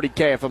 1240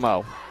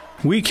 KFMO.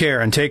 We care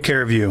and take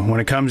care of you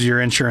when it comes to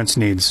your insurance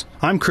needs.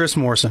 I'm Chris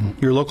Morrison,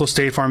 your local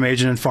State Farm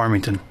agent in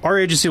Farmington. Our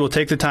agency will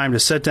take the time to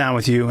sit down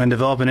with you and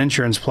develop an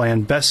insurance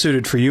plan best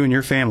suited for you and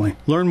your family.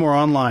 Learn more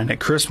online at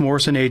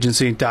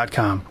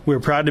chrismorrisonagency.com.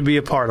 We're proud to be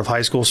a part of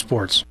high school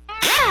sports.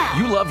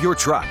 You love your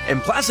truck,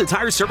 and Plaza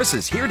Tire Service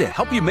is here to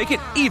help you make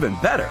it even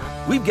better.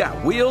 We've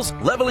got wheels,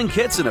 leveling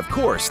kits, and of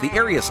course, the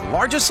area's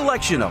largest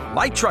selection of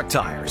light truck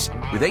tires.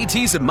 With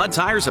ATs and mud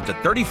tires up to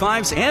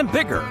 35s and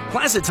bigger,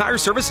 Plaza Tire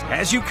Service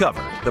has you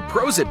covered. The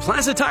pros at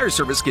Plaza Tire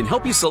Service can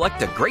help you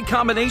select a great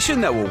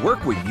combination that will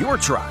work with your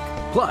truck.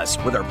 Plus,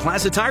 with our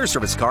Plaza Tire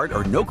Service card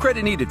or no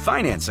credit needed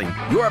financing,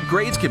 your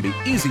upgrades can be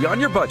easy on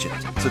your budget.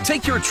 So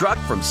take your truck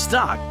from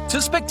stock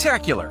to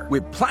spectacular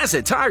with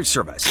Plaza Tire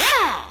Service.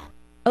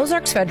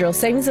 Ozarks Federal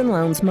Savings and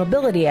Loans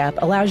Mobility app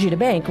allows you to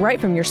bank right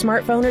from your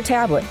smartphone or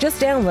tablet.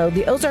 Just download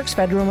the Ozarks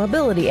Federal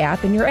Mobility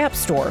app in your app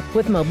store.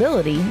 With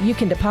Mobility, you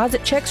can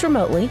deposit checks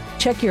remotely,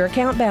 check your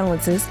account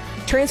balances,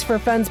 transfer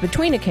funds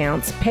between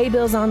accounts, pay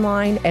bills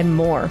online, and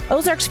more.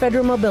 Ozarks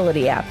Federal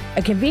Mobility app,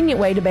 a convenient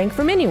way to bank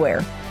from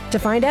anywhere. To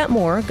find out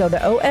more, go to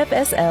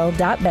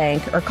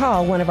ofsl.bank or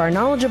call one of our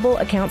knowledgeable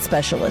account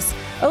specialists.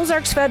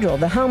 Ozarks Federal,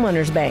 the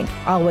homeowner's bank.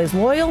 Always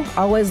loyal,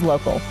 always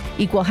local.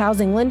 Equal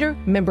housing lender,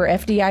 member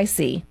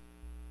FDIC.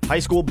 High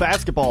school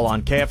basketball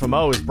on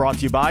KFMO is brought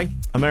to you by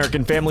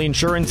American Family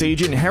Insurance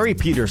agent Harry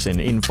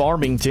Peterson in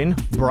Farmington,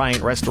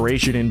 Bryant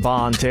Restoration in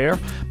Bonne Terre,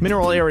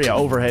 Mineral Area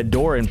Overhead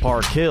Door in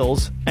Park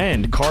Hills,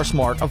 and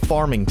CarSmart of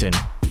Farmington.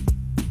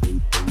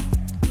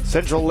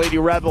 Central Lady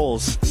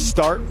Rebels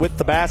start with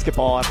the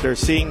basketball after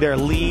seeing their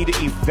lead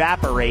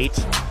evaporate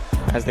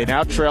as they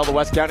now trail the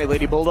West County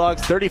Lady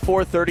Bulldogs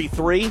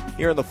 34-33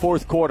 here in the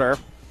fourth quarter.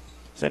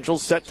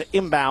 Central's set to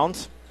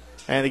inbound,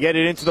 and they get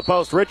it into the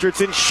post.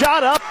 Richardson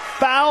shot up,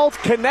 fouled,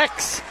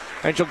 connects,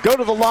 and she'll go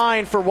to the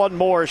line for one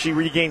more. She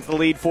regains the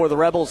lead for the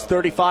Rebels,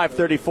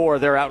 35-34.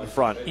 They're out in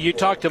front. You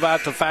talked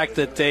about the fact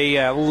that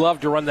they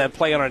love to run that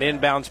play on an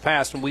inbounds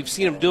pass, and we've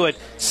seen them do it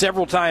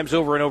several times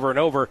over and over and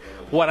over.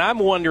 What I'm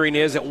wondering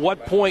is, at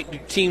what point do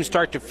teams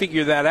start to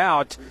figure that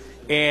out,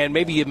 and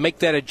maybe you make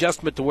that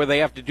adjustment to where they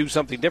have to do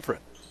something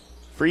different?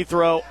 Free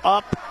throw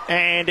up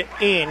and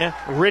in.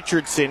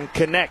 Richardson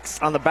connects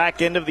on the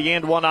back end of the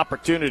and one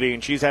opportunity,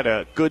 and she's had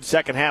a good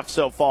second half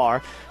so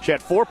far. She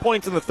had 4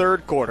 points in the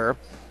third quarter.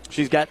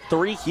 She's got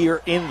 3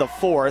 here in the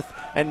fourth,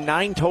 and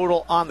 9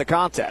 total on the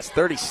contest.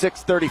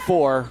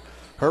 36-34.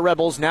 Her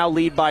Rebels now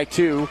lead by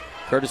 2,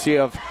 courtesy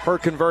of her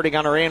converting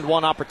on her and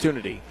one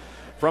opportunity.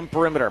 From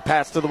perimeter,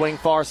 pass to the wing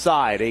far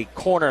side. A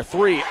corner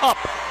 3, up,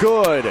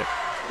 good.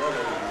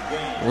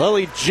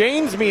 Lily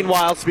James,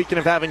 meanwhile, speaking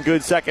of having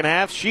good second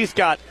half, she's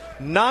got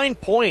 9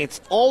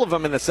 points, all of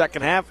them in the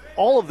second half,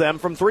 all of them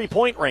from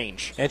three-point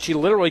range. And she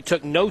literally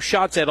took no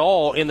shots at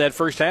all in that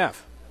first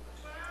half.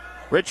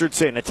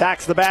 Richardson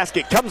attacks the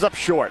basket, comes up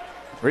short.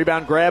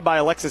 Rebound grab by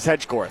Alexis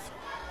Hedgecorth.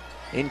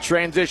 In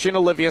transition,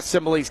 Olivia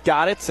Simile's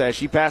got it as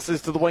she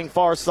passes to the wing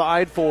far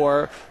side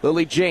for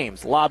Lily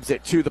James. Lobs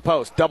it to the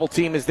post. Double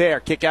team is there.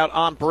 Kick out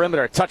on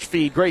perimeter. Touch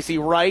feed. Gracie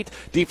Wright.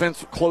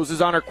 Defense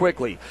closes on her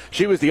quickly.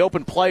 She was the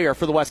open player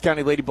for the West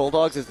County Lady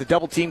Bulldogs as the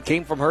double team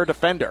came from her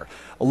defender.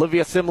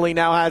 Olivia Simile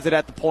now has it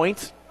at the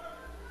point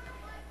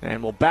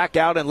and will back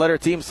out and let her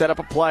team set up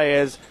a play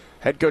as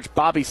head coach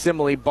Bobby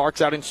Simile barks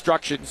out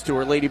instructions to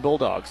her Lady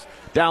Bulldogs.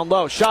 Down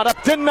low, shot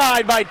up,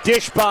 denied by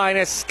Dishbine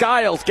as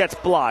Skiles gets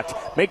blocked.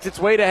 Makes its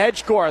way to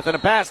Hedgecorth, and a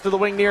pass to the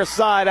wing near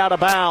side, out of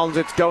bounds.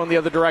 It's going the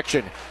other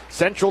direction.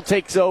 Central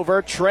takes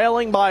over,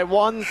 trailing by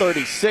 1,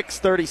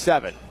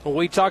 36-37. Well,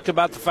 we talked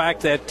about the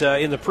fact that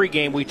in the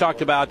pregame, we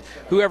talked about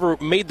whoever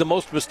made the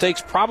most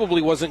mistakes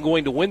probably wasn't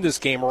going to win this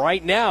game.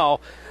 Right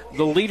now,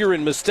 the leader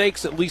in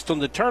mistakes, at least on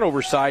the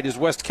turnover side, is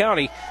West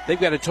County. They've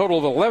got a total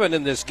of 11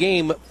 in this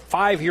game,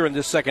 5 here in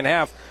this second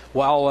half,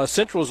 while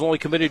Central has only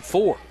committed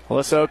 4.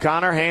 Alyssa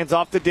O'Connor hands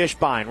off to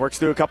Dishbine, works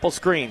through a couple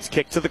screens,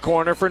 kick to the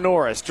corner for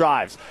Norris,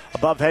 drives,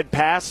 above head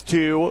pass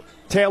to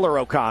Taylor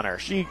O'Connor.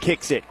 She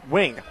kicks it,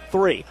 wing,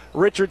 3.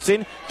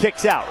 Richardson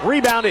kicks out.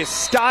 Rebound is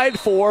skied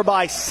for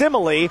by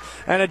Simile,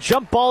 and a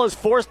jump ball is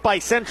forced by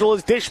Central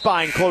as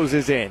Dishbine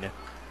closes in.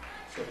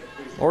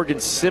 Morgan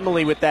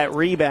Simile with that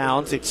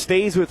rebound. It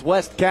stays with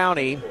West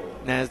County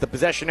as the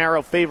possession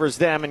arrow favors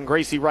them, and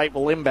Gracie Wright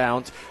will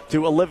inbound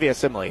to Olivia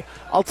Simile.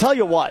 I'll tell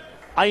you what,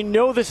 I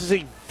know this is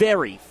a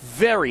very,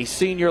 very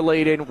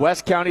senior-laden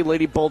West County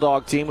Lady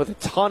Bulldog team with a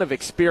ton of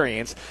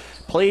experience.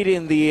 Played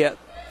in the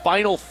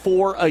Final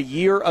Four a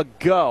year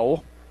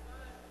ago.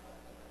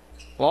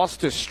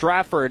 Lost to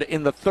Stratford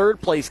in the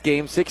third-place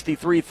game,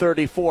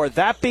 63-34.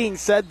 That being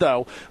said,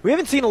 though, we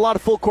haven't seen a lot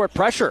of full-court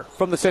pressure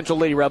from the Central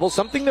Lady Rebels,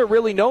 something they're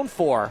really known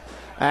for.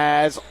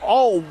 As,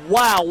 oh,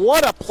 wow,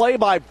 what a play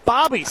by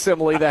Bobby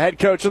Simile, the head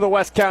coach of the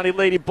West County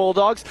Lady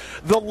Bulldogs.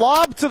 The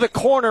lob to the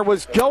corner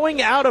was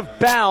going out of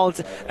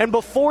bounds, and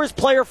before his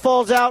player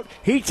falls out,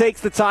 he takes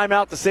the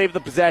timeout to save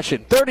the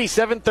possession.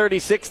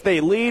 37-36,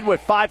 they lead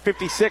with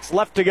 5:56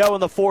 left to go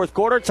in the fourth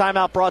quarter.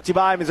 Timeout brought to you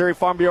by Missouri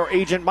Farm Bureau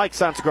agent Mike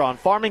Sansegraw in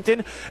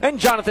Farmington and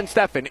Jonathan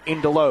Steffen in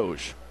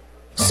Deloge.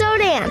 So,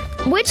 Dan,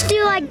 which do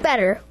you like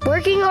better,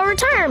 working or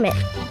retirement?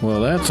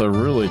 Well, that's a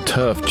really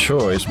tough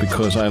choice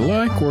because I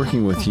like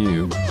working with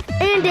you.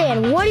 And,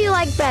 Dan, what do you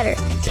like better,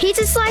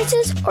 pizza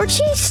slices or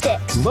cheese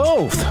sticks?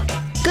 Both.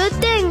 Good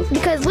thing,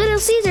 because Little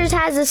Caesars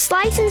has a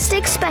slice and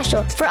stick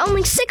special for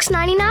only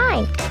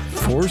 $6.99.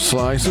 4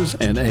 slices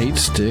and 8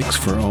 sticks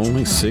for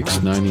only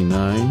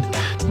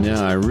 $6.99.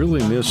 Now, I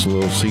really miss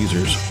Little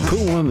Caesars. Put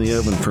one in the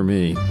oven for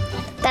me.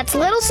 That's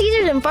Little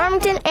Caesars in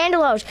Farmington and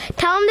Deloge.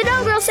 Tell them the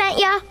Dough Girl sent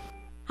ya.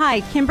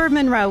 Hi, Kimber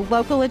Monroe,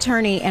 local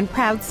attorney and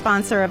proud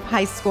sponsor of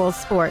high school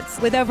sports.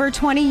 With over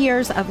 20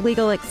 years of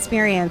legal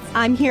experience,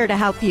 I'm here to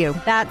help you.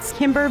 That's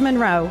Kimber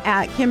Monroe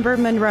at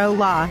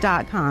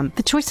kimbermonroelaw.com.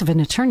 The choice of an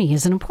attorney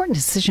is an important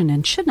decision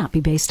and should not be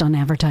based on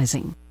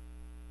advertising.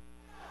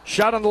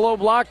 Shot on the low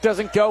block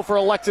doesn't go for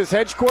Alexis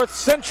Hedgecorth.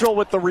 Central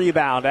with the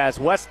rebound as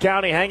West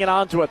County hanging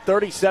on to a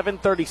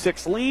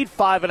 37-36 lead.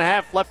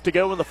 5.5 left to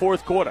go in the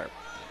fourth quarter.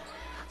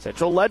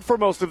 Central led for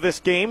most of this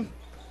game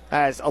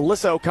as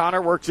Alyssa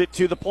O'Connor works it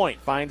to the point.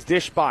 Finds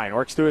Dishbine.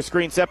 Works through a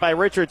screen set by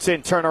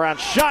Richardson. Turnaround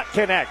shot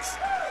connects.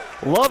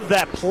 Love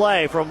that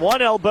play from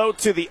one elbow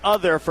to the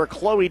other for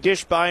Chloe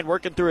Dishbine,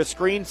 working through a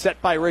screen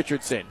set by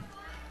Richardson.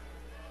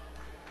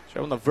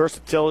 Showing the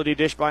versatility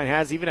Dishbine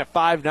has. Even at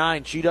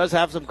 5'9", she does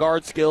have some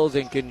guard skills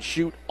and can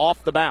shoot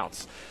off the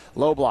bounce.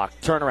 Low block,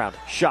 turnaround,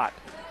 shot.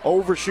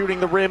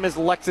 Overshooting the rim is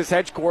Alexis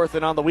Hedgecorth,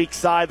 and on the weak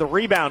side, the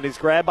rebound is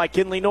grabbed by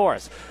Kinley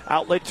Norris.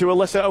 Outlet to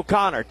Alyssa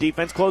O'Connor.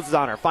 Defense closes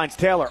on her. Finds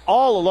Taylor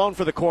all alone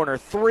for the corner.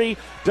 3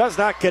 does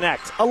not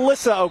connect.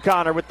 Alyssa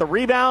O'Connor with the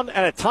rebound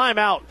and a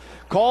timeout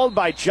called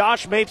by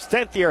Josh Mapes,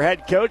 10th-year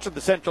head coach of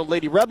the Central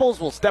Lady Rebels.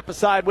 Will step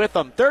aside with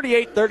them.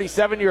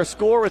 38-37 your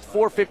score with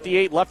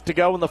 4:58 left to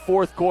go in the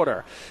fourth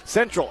quarter.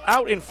 Central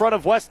out in front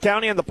of West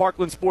County and the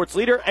Parkland Sports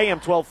Leader, AM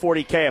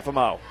 1240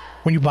 KFMO.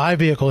 When you buy a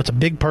vehicle, it's a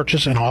big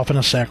purchase and often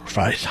a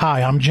sacrifice.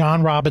 Hi, I'm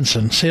John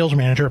Robinson, sales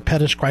manager at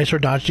Pettis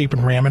Chrysler Dodge Jeep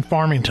and Ram in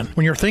Farmington.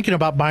 When you're thinking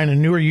about buying a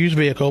new or used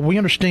vehicle, we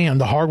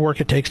understand the hard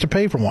work it takes to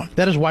pay for one.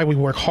 That is why we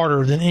work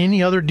harder than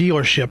any other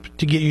dealership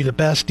to get you the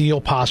best deal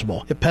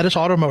possible. At Pettis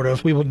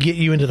Automotive, we will get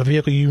you into the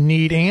vehicle you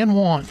need and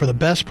want for the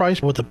best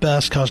price with the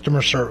best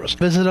customer service.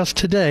 Visit us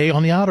today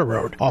on the Outer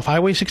Road off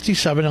Highway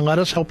 67 and let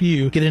us help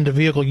you get into the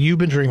vehicle you've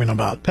been dreaming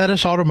about.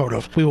 Pettis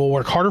Automotive. We will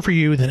work harder for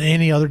you than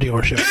any other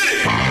dealership.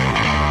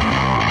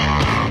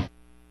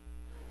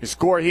 Your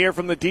score here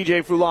from the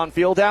DJ Foulon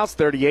Fieldhouse,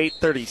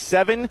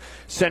 38-37.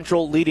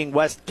 Central leading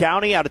West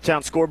County.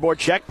 Out-of-town scoreboard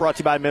check brought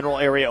to you by Mineral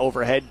Area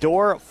Overhead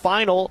Door.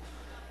 Final,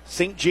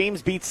 St.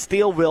 James beats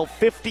Steelville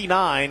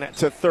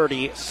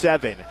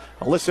 59-37.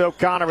 Alyssa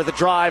O'Connor with a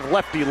drive.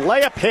 Lefty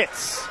layup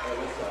hits.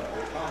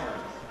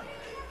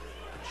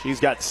 She's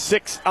got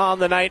 6 on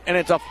the night, and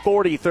it's a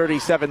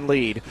 40-37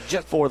 lead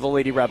for the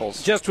Lady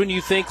Rebels. Just when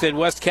you think that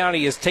West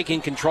County is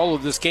taking control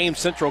of this game,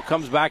 Central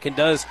comes back and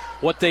does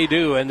what they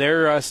do, and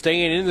they're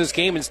staying in this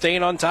game and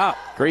staying on top.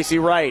 Gracie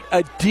Wright,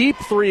 a deep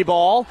 3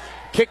 ball,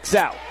 kicks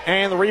out,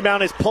 and the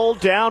rebound is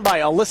pulled down by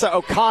Alyssa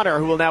O'Connor,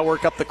 who will now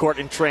work up the court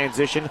in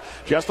transition.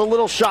 Just a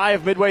little shy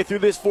of midway through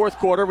this fourth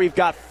quarter. We've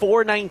got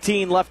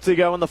 4:19 left to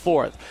go in the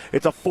fourth.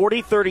 It's a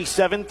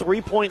 40-37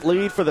 3-point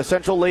lead for the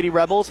Central Lady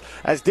Rebels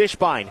as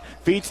Dishbine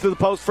feeds to the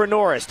post for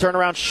Norris.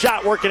 Turnaround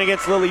shot working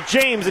against Lily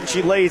James, and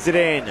she lays it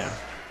in.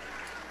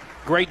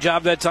 Great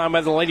job that time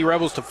by the Lady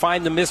Rebels to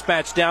find the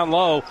mismatch down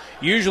low.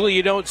 Usually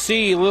you don't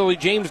see Lily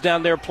James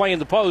down there playing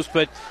the post,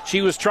 but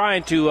she was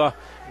trying to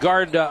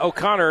guard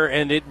O'Connor,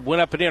 and it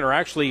went up and in, or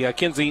actually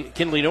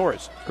Kinley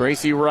Norris.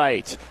 Gracie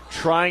Wright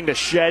trying to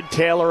shed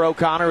Taylor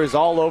O'Connor, is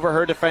all over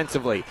her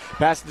defensively.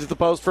 Passes to the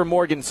post for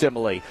Morgan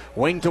Simley.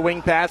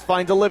 Wing-to-wing pass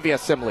finds Olivia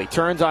Simley.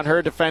 Turns on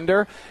her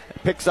defender,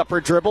 picks up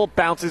her dribble,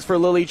 bounces for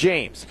Lily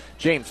James.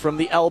 James from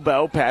the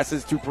elbow,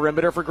 passes to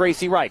perimeter for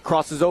Gracie Wright.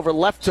 Crosses over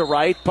left to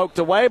right, poked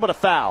away, but a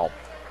foul.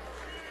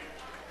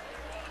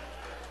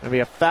 Going to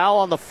be a foul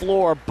on the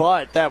floor,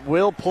 but that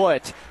will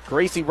put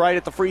Gracie Wright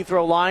at the free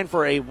throw line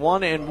for a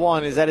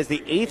 1-and-1, as that is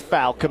the 8th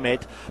foul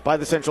commit by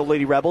the Central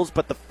Lady Rebels,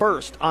 but the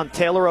first on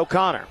Taylor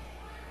O'Connor.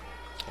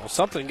 Well,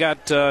 something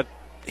got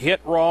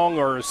hit wrong,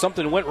 or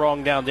something went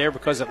wrong down there,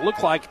 because it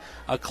looked like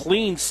a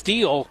clean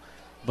steal,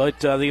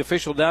 but the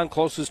official down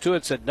closest to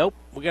it said, nope,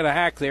 we got a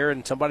hack there,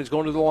 and somebody's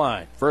going to the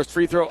line. First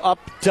free throw up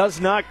does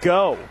not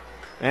go,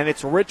 and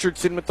it's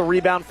Richardson with the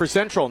rebound for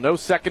Central. No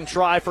second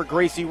try for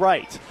Gracie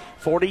Wright.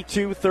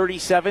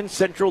 42-37,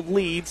 Central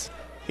leads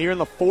here in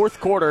the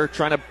fourth quarter,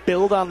 trying to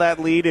build on that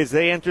lead as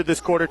they enter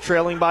this quarter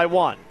trailing by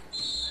 1.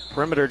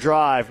 Perimeter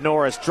drive,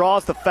 Norris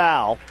draws the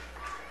foul.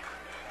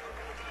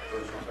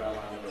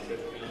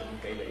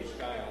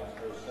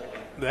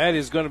 That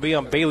is going to be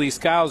on Bailey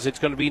Skiles. It's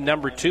going to be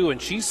number 2,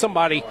 and she's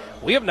somebody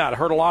we have not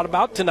heard a lot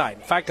about tonight.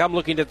 In fact, I'm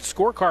looking at the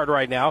scorecard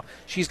right now.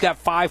 She's got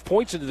 5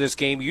 points into this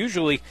game.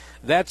 Usually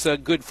that's a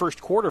good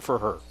first quarter for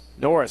her.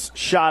 Norris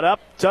shot up,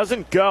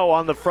 doesn't go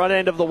on the front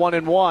end of the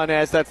 1-and-1,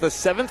 as that's the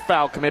 7th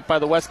foul commit by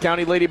the West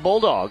County Lady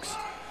Bulldogs. So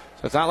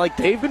it's not like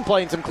they've been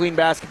playing some clean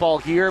basketball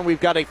here, and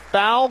we've got a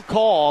foul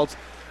called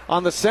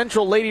on the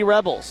Central Lady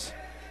Rebels.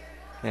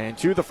 And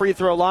to the free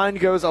throw line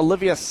goes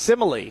Olivia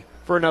Simley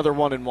for another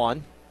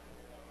 1-and-1.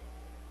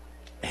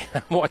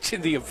 I'm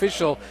watching the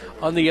official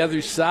on the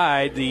other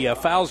side. The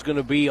foul's going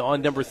to be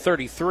on number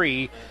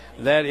 33.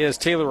 That is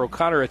Taylor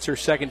O'Connor. It's her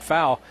second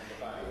foul.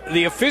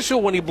 The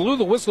official, when he blew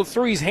the whistle,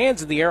 threw his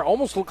hands in the air,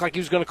 almost looked like he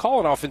was going to call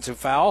an offensive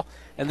foul,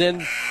 and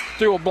then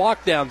threw a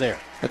block down there.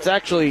 It's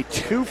actually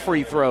 2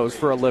 free throws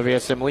for Olivia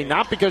Simley,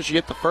 not because she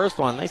hit the first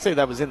one. They say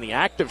that was in the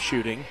act of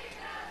shooting.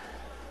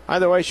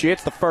 Either way, she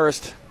hits the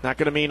first. Not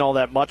going to mean all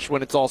that much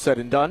when it's all said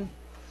and done.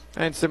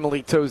 And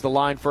Simley toes the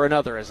line for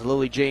another as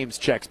Lily James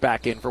checks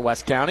back in for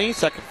West County.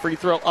 Second free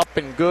throw up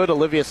and good.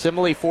 Olivia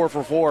Simley 4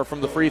 for 4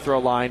 from the free throw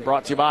line.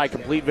 Brought to you by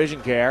Complete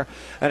Vision Care.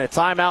 And a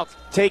timeout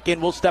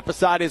taken. We'll step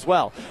aside as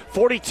well.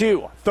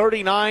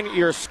 42-39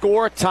 your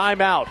score.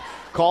 Timeout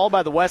called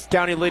by the West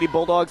County Lady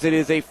Bulldogs. It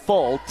is a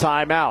full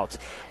timeout.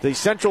 The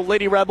Central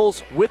Lady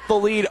Rebels with the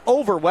lead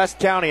over West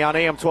County on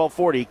AM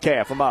 1240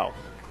 KFMO.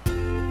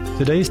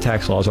 Today's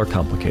tax laws are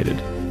complicated.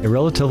 A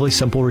relatively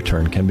simple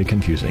return can be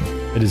confusing.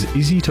 It is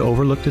easy to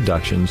overlook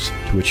deductions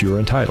to which you are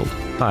entitled.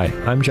 Hi,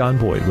 I'm John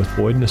Boyd with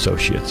Boyd &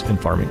 Associates in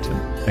Farmington.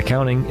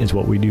 Accounting is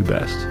what we do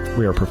best.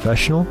 We are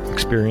professional,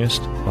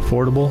 experienced,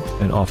 affordable,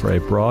 and offer a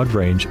broad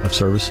range of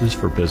services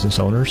for business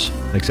owners,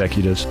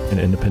 executives, and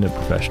independent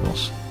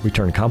professionals. We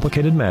turn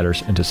complicated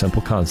matters into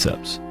simple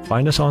concepts.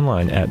 Find us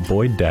online at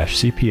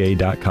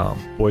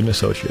boyd-cpa.com. Boyd &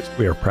 Associates.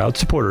 We are proud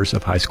supporters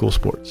of high school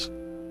sports.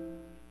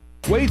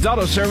 Wade's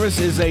Auto Service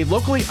is a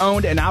locally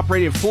owned and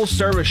operated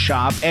full-service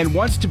shop and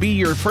wants to be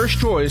your first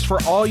choice for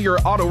all your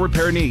auto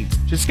repair needs.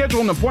 To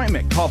schedule an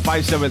appointment, call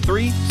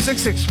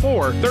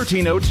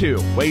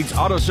 573-664-1302. Wade's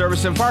Auto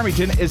Service in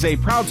Farmington is a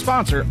proud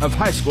sponsor of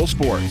high school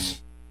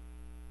sports.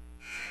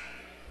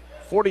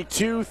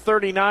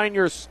 42-39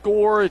 your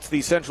score. It's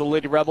the Central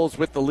Lady Rebels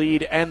with the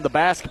lead and the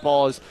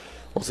basketball. As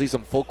we'll see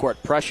some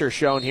full-court pressure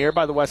shown here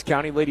by the West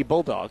County Lady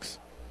Bulldogs.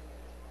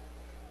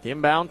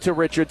 Inbound to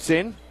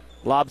Richardson.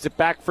 Lobs it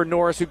back for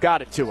Norris, who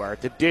got it to her.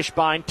 The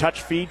Dishbine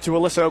touch feed to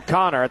Alyssa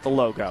O'Connor at the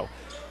logo.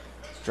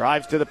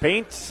 Drives to the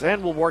paint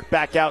and will work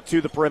back out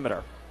to the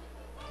perimeter.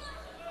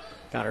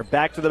 Got her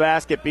back to the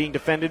basket, being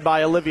defended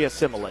by Olivia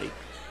Simile.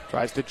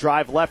 Tries to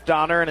drive left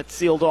on her, and it's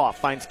sealed off.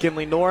 Finds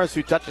Kinley Norris,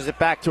 who touches it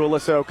back to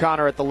Alyssa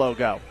O'Connor at the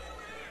logo.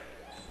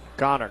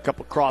 O'Connor, a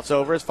couple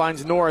crossovers,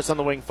 finds Norris on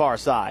the wing far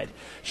side.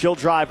 She'll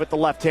drive with the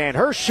left hand.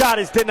 Her shot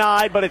is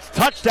denied, but it's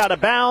touched out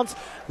of bounds.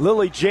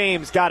 Lily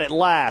James got it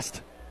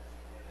last.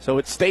 So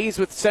it stays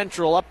with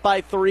Central up by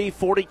 3,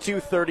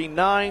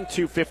 42-39,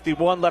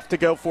 2:51 left to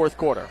go, fourth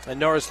quarter. And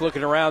Norris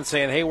looking around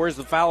saying, hey, where's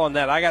the foul on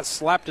that? I got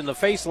slapped in the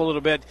face a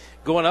little bit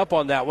going up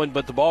on that one,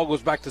 but the ball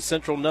goes back to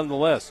Central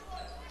nonetheless.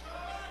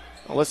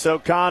 Alyssa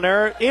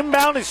O'Connor,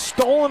 inbound is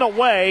stolen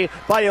away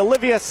by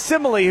Olivia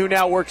Simile, who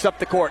now works up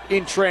the court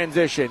in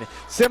transition.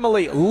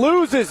 Simile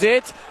loses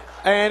it,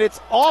 and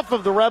it's off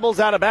of the Rebels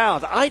out of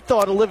bounds. I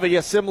thought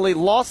Olivia Simile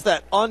lost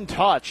that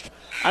untouched.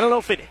 I don't know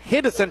if it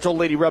hit a Central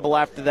Lady Rebel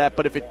after that,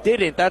 but if it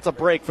didn't, that's a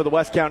break for the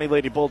West County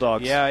Lady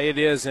Bulldogs. Yeah, it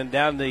is, and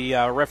down the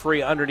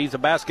referee underneath the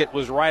basket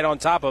was right on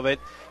top of it.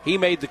 He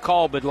made the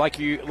call, but like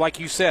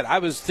you said, I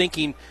was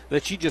thinking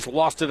that she just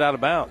lost it out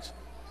of bounds.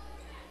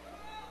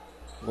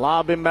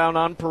 Lob inbound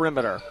on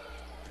perimeter.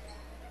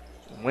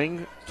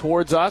 Wing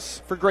towards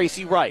us for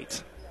Gracie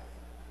Wright.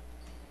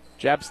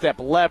 Jab step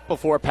left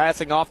before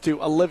passing off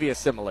to Olivia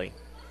Simile.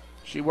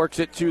 She works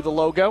it to the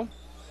logo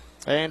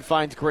and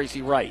finds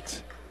Gracie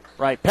Wright.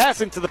 Right,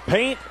 pass into the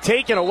paint,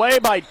 taken away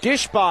by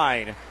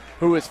Dishbine,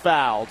 who is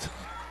fouled.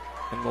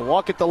 And we'll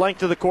walk it the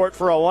length of the court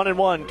for a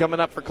 1-and-1 coming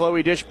up for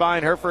Chloe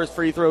Dishbine, her first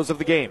free throws of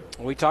the game.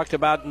 We talked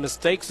about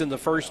mistakes in the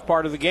first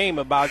part of the game,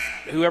 about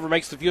whoever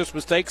makes the fewest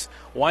mistakes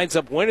winds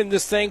up winning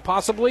this thing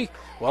possibly.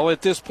 Well,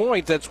 at this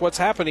point, that's what's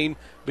happening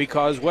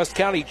because West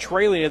County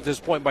trailing at this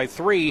point by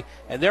 3,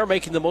 and they're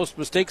making the most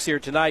mistakes here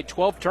tonight.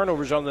 12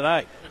 turnovers on the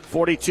night.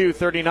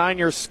 42-39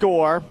 your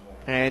score.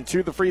 And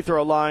to the free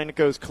throw line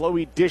goes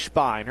Chloe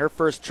Dishbine. Her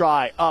first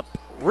try up,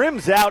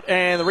 rims out,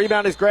 and the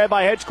rebound is grabbed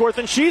by Hedgecorth,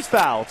 and she's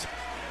fouled.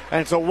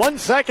 And so 1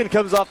 second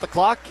comes off the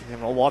clock,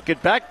 and we'll walk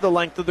it back the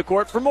length of the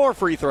court for more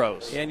free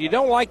throws. And you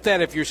don't like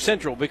that if you're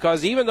Central,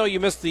 because even though you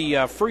missed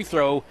the free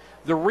throw,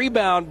 the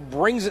rebound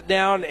brings it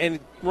down and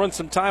runs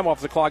some time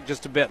off the clock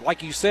just a bit,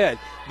 like you said.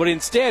 But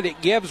instead,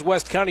 it gives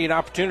West County an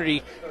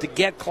opportunity to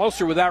get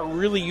closer without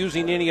really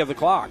using any of the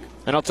clock.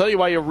 And I'll tell you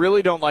why you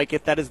really don't like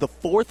it. That is the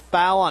fourth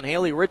foul on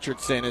Haley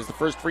Richardson, as the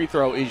first free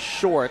throw is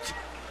short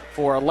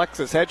for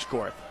Alexis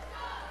Hedgecorth.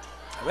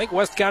 I think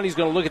West County's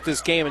going to look at this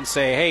game and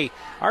say, hey,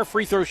 our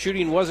free throw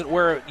shooting wasn't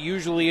where it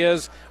usually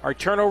is. Our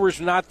turnovers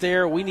are not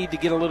there. We need to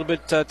get a little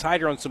bit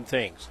tighter on some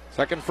things.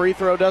 Second free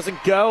throw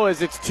doesn't go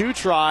as it's 2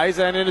 tries,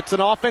 and it's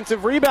an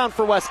offensive rebound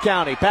for West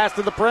County. Pass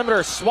to the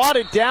perimeter,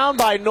 swatted down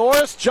by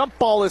Norris. Jump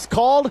ball is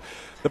called.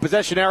 The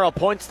possession arrow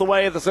points the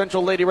way of the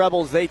Central Lady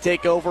Rebels. They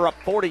take over up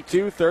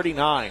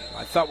 42-39. I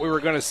thought we were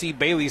going to see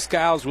Bailey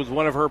Skiles with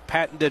one of her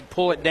patented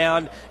pull it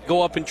down,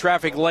 go up in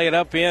traffic, lay it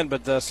up in,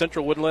 but the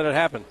Central wouldn't let it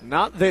happen.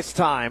 Not this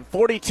time.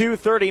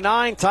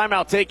 42-39.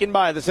 Timeout taken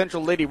by the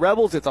Central Lady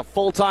Rebels. It's a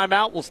full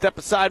timeout. We'll step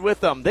aside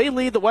with them. They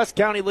lead the West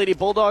County Lady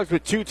Bulldogs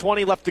with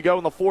 2:20 left to go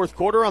in the fourth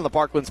quarter on the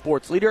Parkland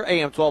Sports Leader,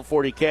 AM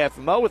 1240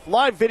 KFMO, with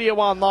live video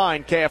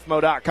online,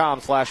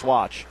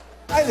 kfmo.com/watch.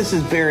 Hi, this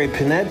is Barry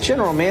Panett,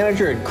 General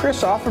Manager at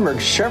Chris Offenberg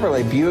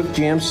Chevrolet Buick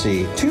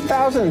GMC.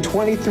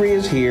 2023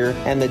 is here,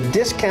 and the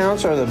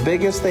discounts are the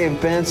biggest they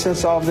have been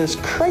since all this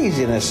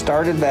craziness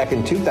started back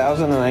in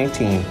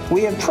 2019.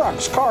 We have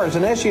trucks, cars,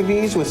 and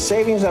SUVs with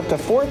savings up to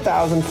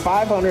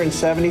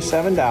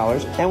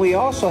 $4,577, and we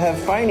also have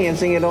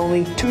financing at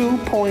only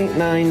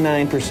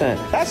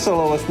 2.99%. That's the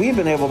lowest we've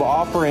been able to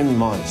offer in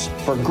months.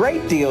 For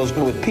great deals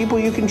with people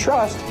you can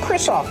trust,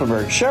 Chris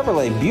Offenberg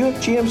Chevrolet Buick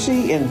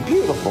GMC in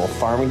beautiful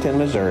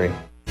Farmington, Missouri.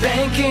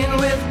 Banking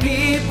with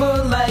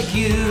people like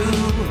you,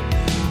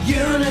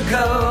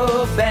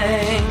 Unico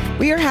Bank.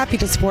 We are happy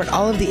to support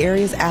all of the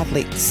area's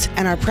athletes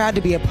and are proud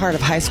to be a part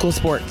of high school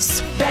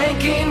sports.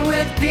 Banking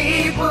with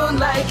people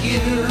like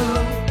you,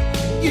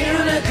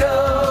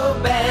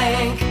 Unico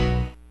Bank.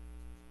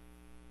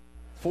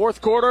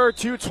 Fourth quarter,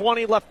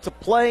 2:20 left to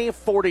play,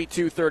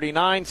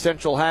 42-39.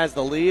 Central has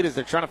the lead as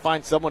they're trying to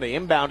find someone to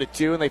inbound it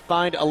to, and they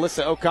find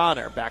Alyssa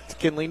O'Connor. Back to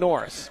Kinley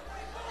Norris.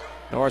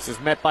 Norris is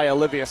met by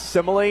Olivia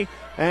Simile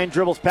and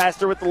dribbles past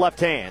her with the left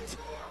hand.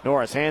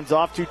 Norris hands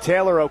off to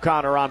Taylor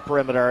O'Connor on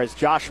perimeter as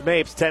Josh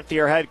Mapes,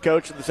 10th-year head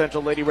coach of the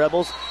Central Lady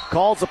Rebels,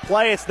 calls a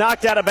play. It's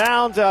knocked out of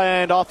bounds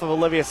and off of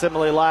Olivia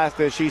Simile last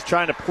as she's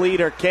trying to plead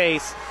her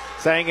case,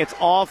 saying it's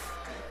off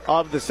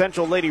of the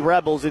Central Lady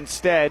Rebels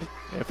instead.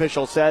 The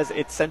official says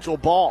it's Central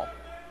ball.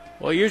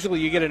 Well,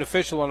 usually you get an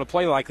official on a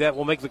play like that,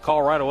 we'll make the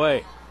call right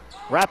away.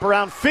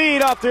 Wraparound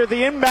feed after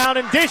the inbound,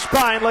 and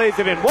Dishbine lays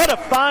it in. What a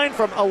find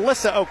from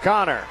Alyssa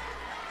O'Connor.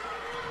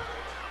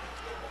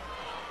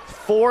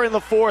 4 in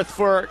the fourth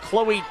for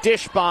Chloe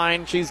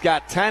Dishbine. She's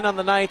got 10 on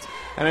the night,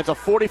 and it's a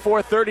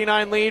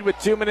 44-39 lead with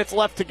 2 minutes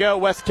left to go.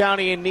 West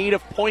County in need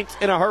of points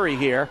in a hurry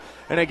here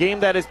in a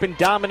game that has been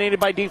dominated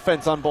by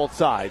defense on both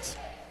sides.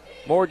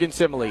 Morgan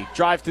Simile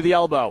drives to the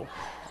elbow.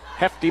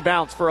 Hefty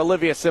bounce for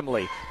Olivia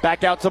Simley.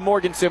 Back out to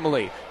Morgan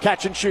Simley.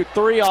 Catch and shoot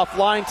three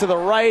offline to the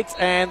right,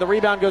 and the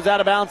rebound goes out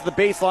of bounds to the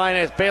baseline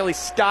as Bailey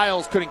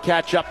Skiles couldn't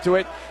catch up to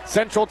it.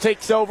 Central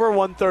takes over,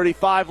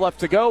 1:35 left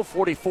to go,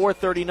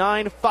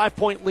 44-39,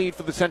 5-point lead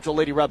for the Central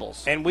Lady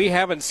Rebels. And we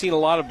haven't seen a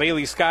lot of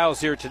Bailey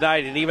Skiles here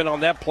tonight, and even on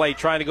that play,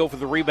 trying to go for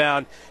the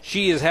rebound,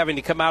 she is having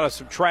to come out of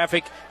some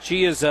traffic.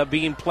 She is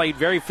being played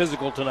very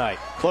physical tonight.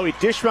 Chloe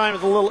Dishbein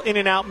with a little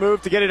in-and-out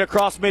move to get it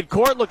across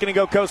midcourt, looking to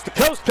go coast to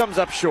coast, comes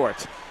up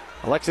short.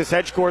 Alexis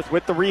Hedgecorth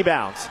with the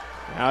rebounds.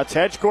 Now it's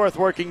Hedgecorth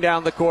working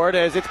down the court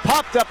as it's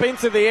popped up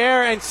into the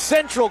air, and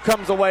Central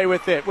comes away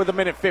with it with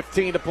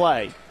 1:15 to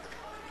play.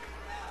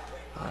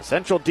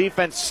 Central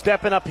defense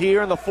stepping up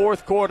here in the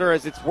fourth quarter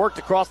as it's worked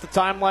across the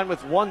timeline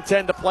with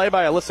 1:10 to play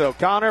by Alyssa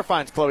O'Connor.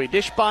 Finds Chloe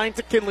Dishbein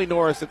to Kinley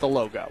Norris at the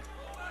logo.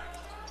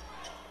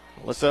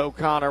 Alyssa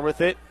O'Connor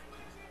with it.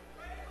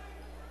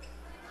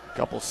 A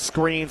couple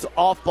screens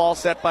off ball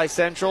set by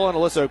Central, and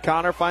Alyssa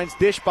O'Connor finds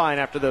Dishbein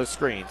after those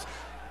screens.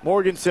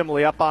 Morgan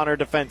Simley up on her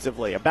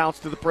defensively. A bounce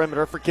to the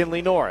perimeter for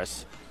Kinley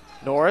Norris.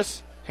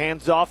 Norris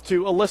hands off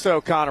to Alyssa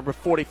O'Connor with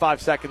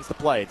 45 seconds to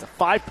play. It's a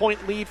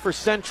 5-point lead for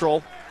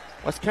Central.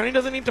 West County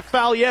doesn't need to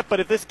foul yet, but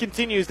if this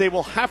continues, they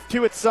will have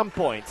to at some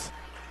point.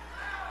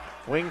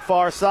 Wing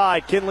far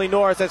side, Kinley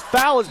Norris as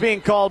foul is being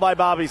called by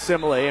Bobby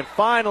Simley, and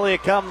finally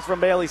it comes from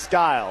Bailey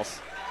Skiles.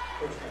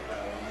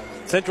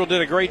 Central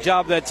did a great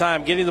job that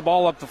time getting the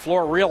ball up the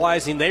floor,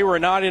 realizing they were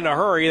not in a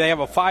hurry. They have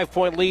a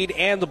 5-point lead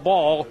and the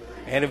ball,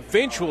 and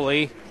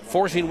eventually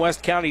forcing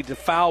West County to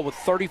foul with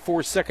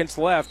 34 seconds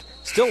left.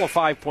 Still a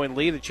 5-point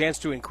lead, a chance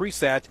to increase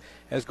that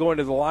as going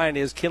to the line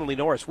is Kinley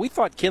Norris. We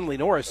thought Kinley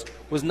Norris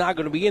was not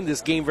going to be in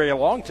this game very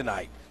long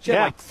tonight. She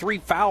had like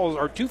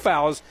 2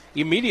 fouls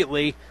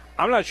immediately.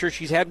 I'm not sure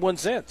she's had one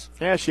since.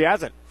 Yeah, she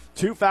hasn't.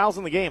 2 fouls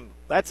in the game.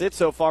 That's it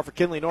so far for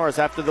Kinley Norris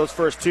after those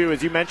first two.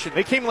 As you mentioned,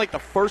 they came like the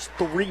first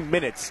 3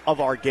 minutes of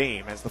our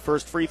game as the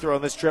first free throw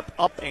on this trip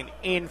up and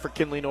in for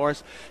Kinley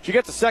Norris. She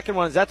gets the second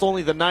one. That's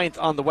only the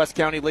 9th on the West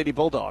County Lady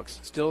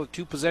Bulldogs. Still a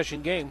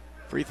 2-possession game.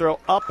 Free throw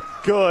up,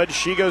 good.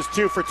 She goes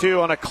 2 for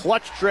 2 on a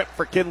clutch trip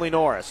for Kinley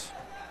Norris.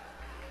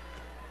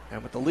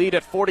 And with the lead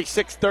at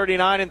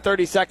 46-39 and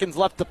 30 seconds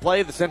left to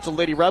play, the Central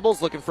Lady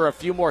Rebels looking for a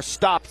few more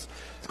stops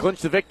to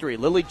clinch the victory.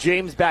 Lily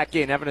James back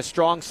in, having a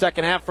strong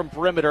second half from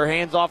perimeter.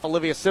 Hands off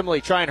Olivia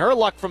Simley, trying her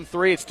luck from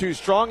 3. It's too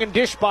strong, and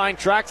Dishbein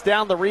tracks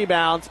down the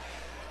rebounds.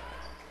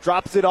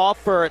 Drops it off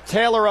for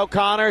Taylor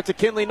O'Connor to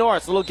Kinley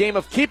Norris. A little game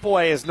of keep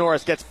away as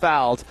Norris gets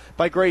fouled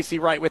by Gracie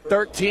Wright with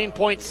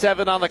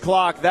 13.7 on the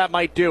clock. That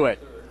might do it.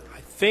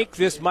 I think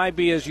this might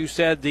be, as you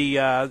said,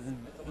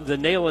 the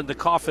nail in the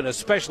coffin,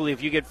 especially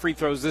if you get free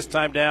throws this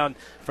time down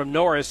from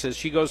Norris as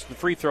she goes to the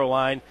free throw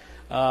line.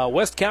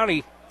 West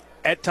County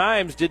at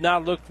times did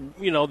not look,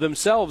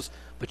 themselves,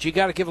 but you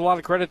got to give a lot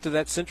of credit to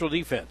that Central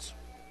defense.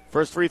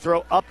 First free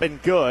throw up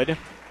and good.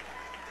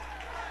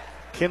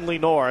 Kinley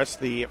Norris,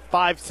 the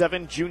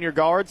 5'7" junior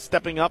guard,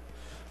 stepping up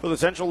for the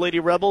Central Lady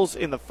Rebels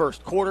in the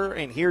first quarter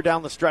and here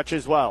down the stretch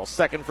as well.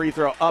 Second free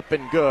throw up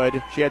and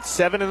good. She had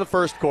 7 in the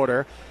first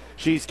quarter.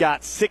 She's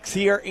got 6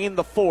 here in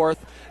the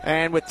fourth.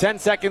 And with 10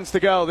 seconds to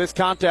go, this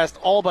contest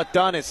all but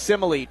done as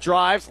Simile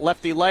drives.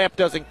 Lefty layup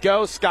doesn't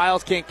go.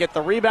 Skiles can't get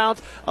the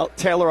rebound.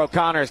 Taylor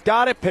O'Connor's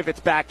got it.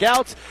 Pivots back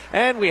out.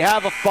 And we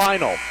have a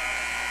final.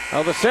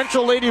 Now the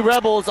Central Lady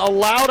Rebels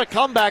allowed a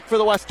comeback for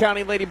the West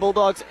County Lady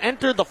Bulldogs.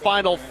 Entered the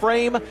final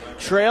frame,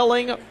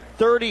 trailing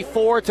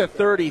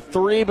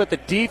 34-33, but the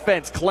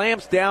defense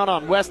clamps down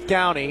on West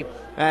County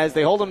as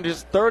they hold them to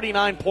just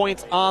 39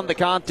 points on the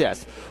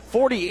contest.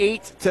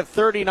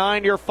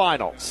 48-39 your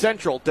final.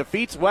 Central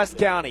defeats West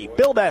County.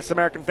 Bill Bess,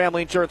 American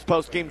Family Insurance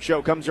postgame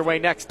show comes your way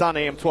next on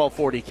AM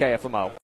 1240 KFMO.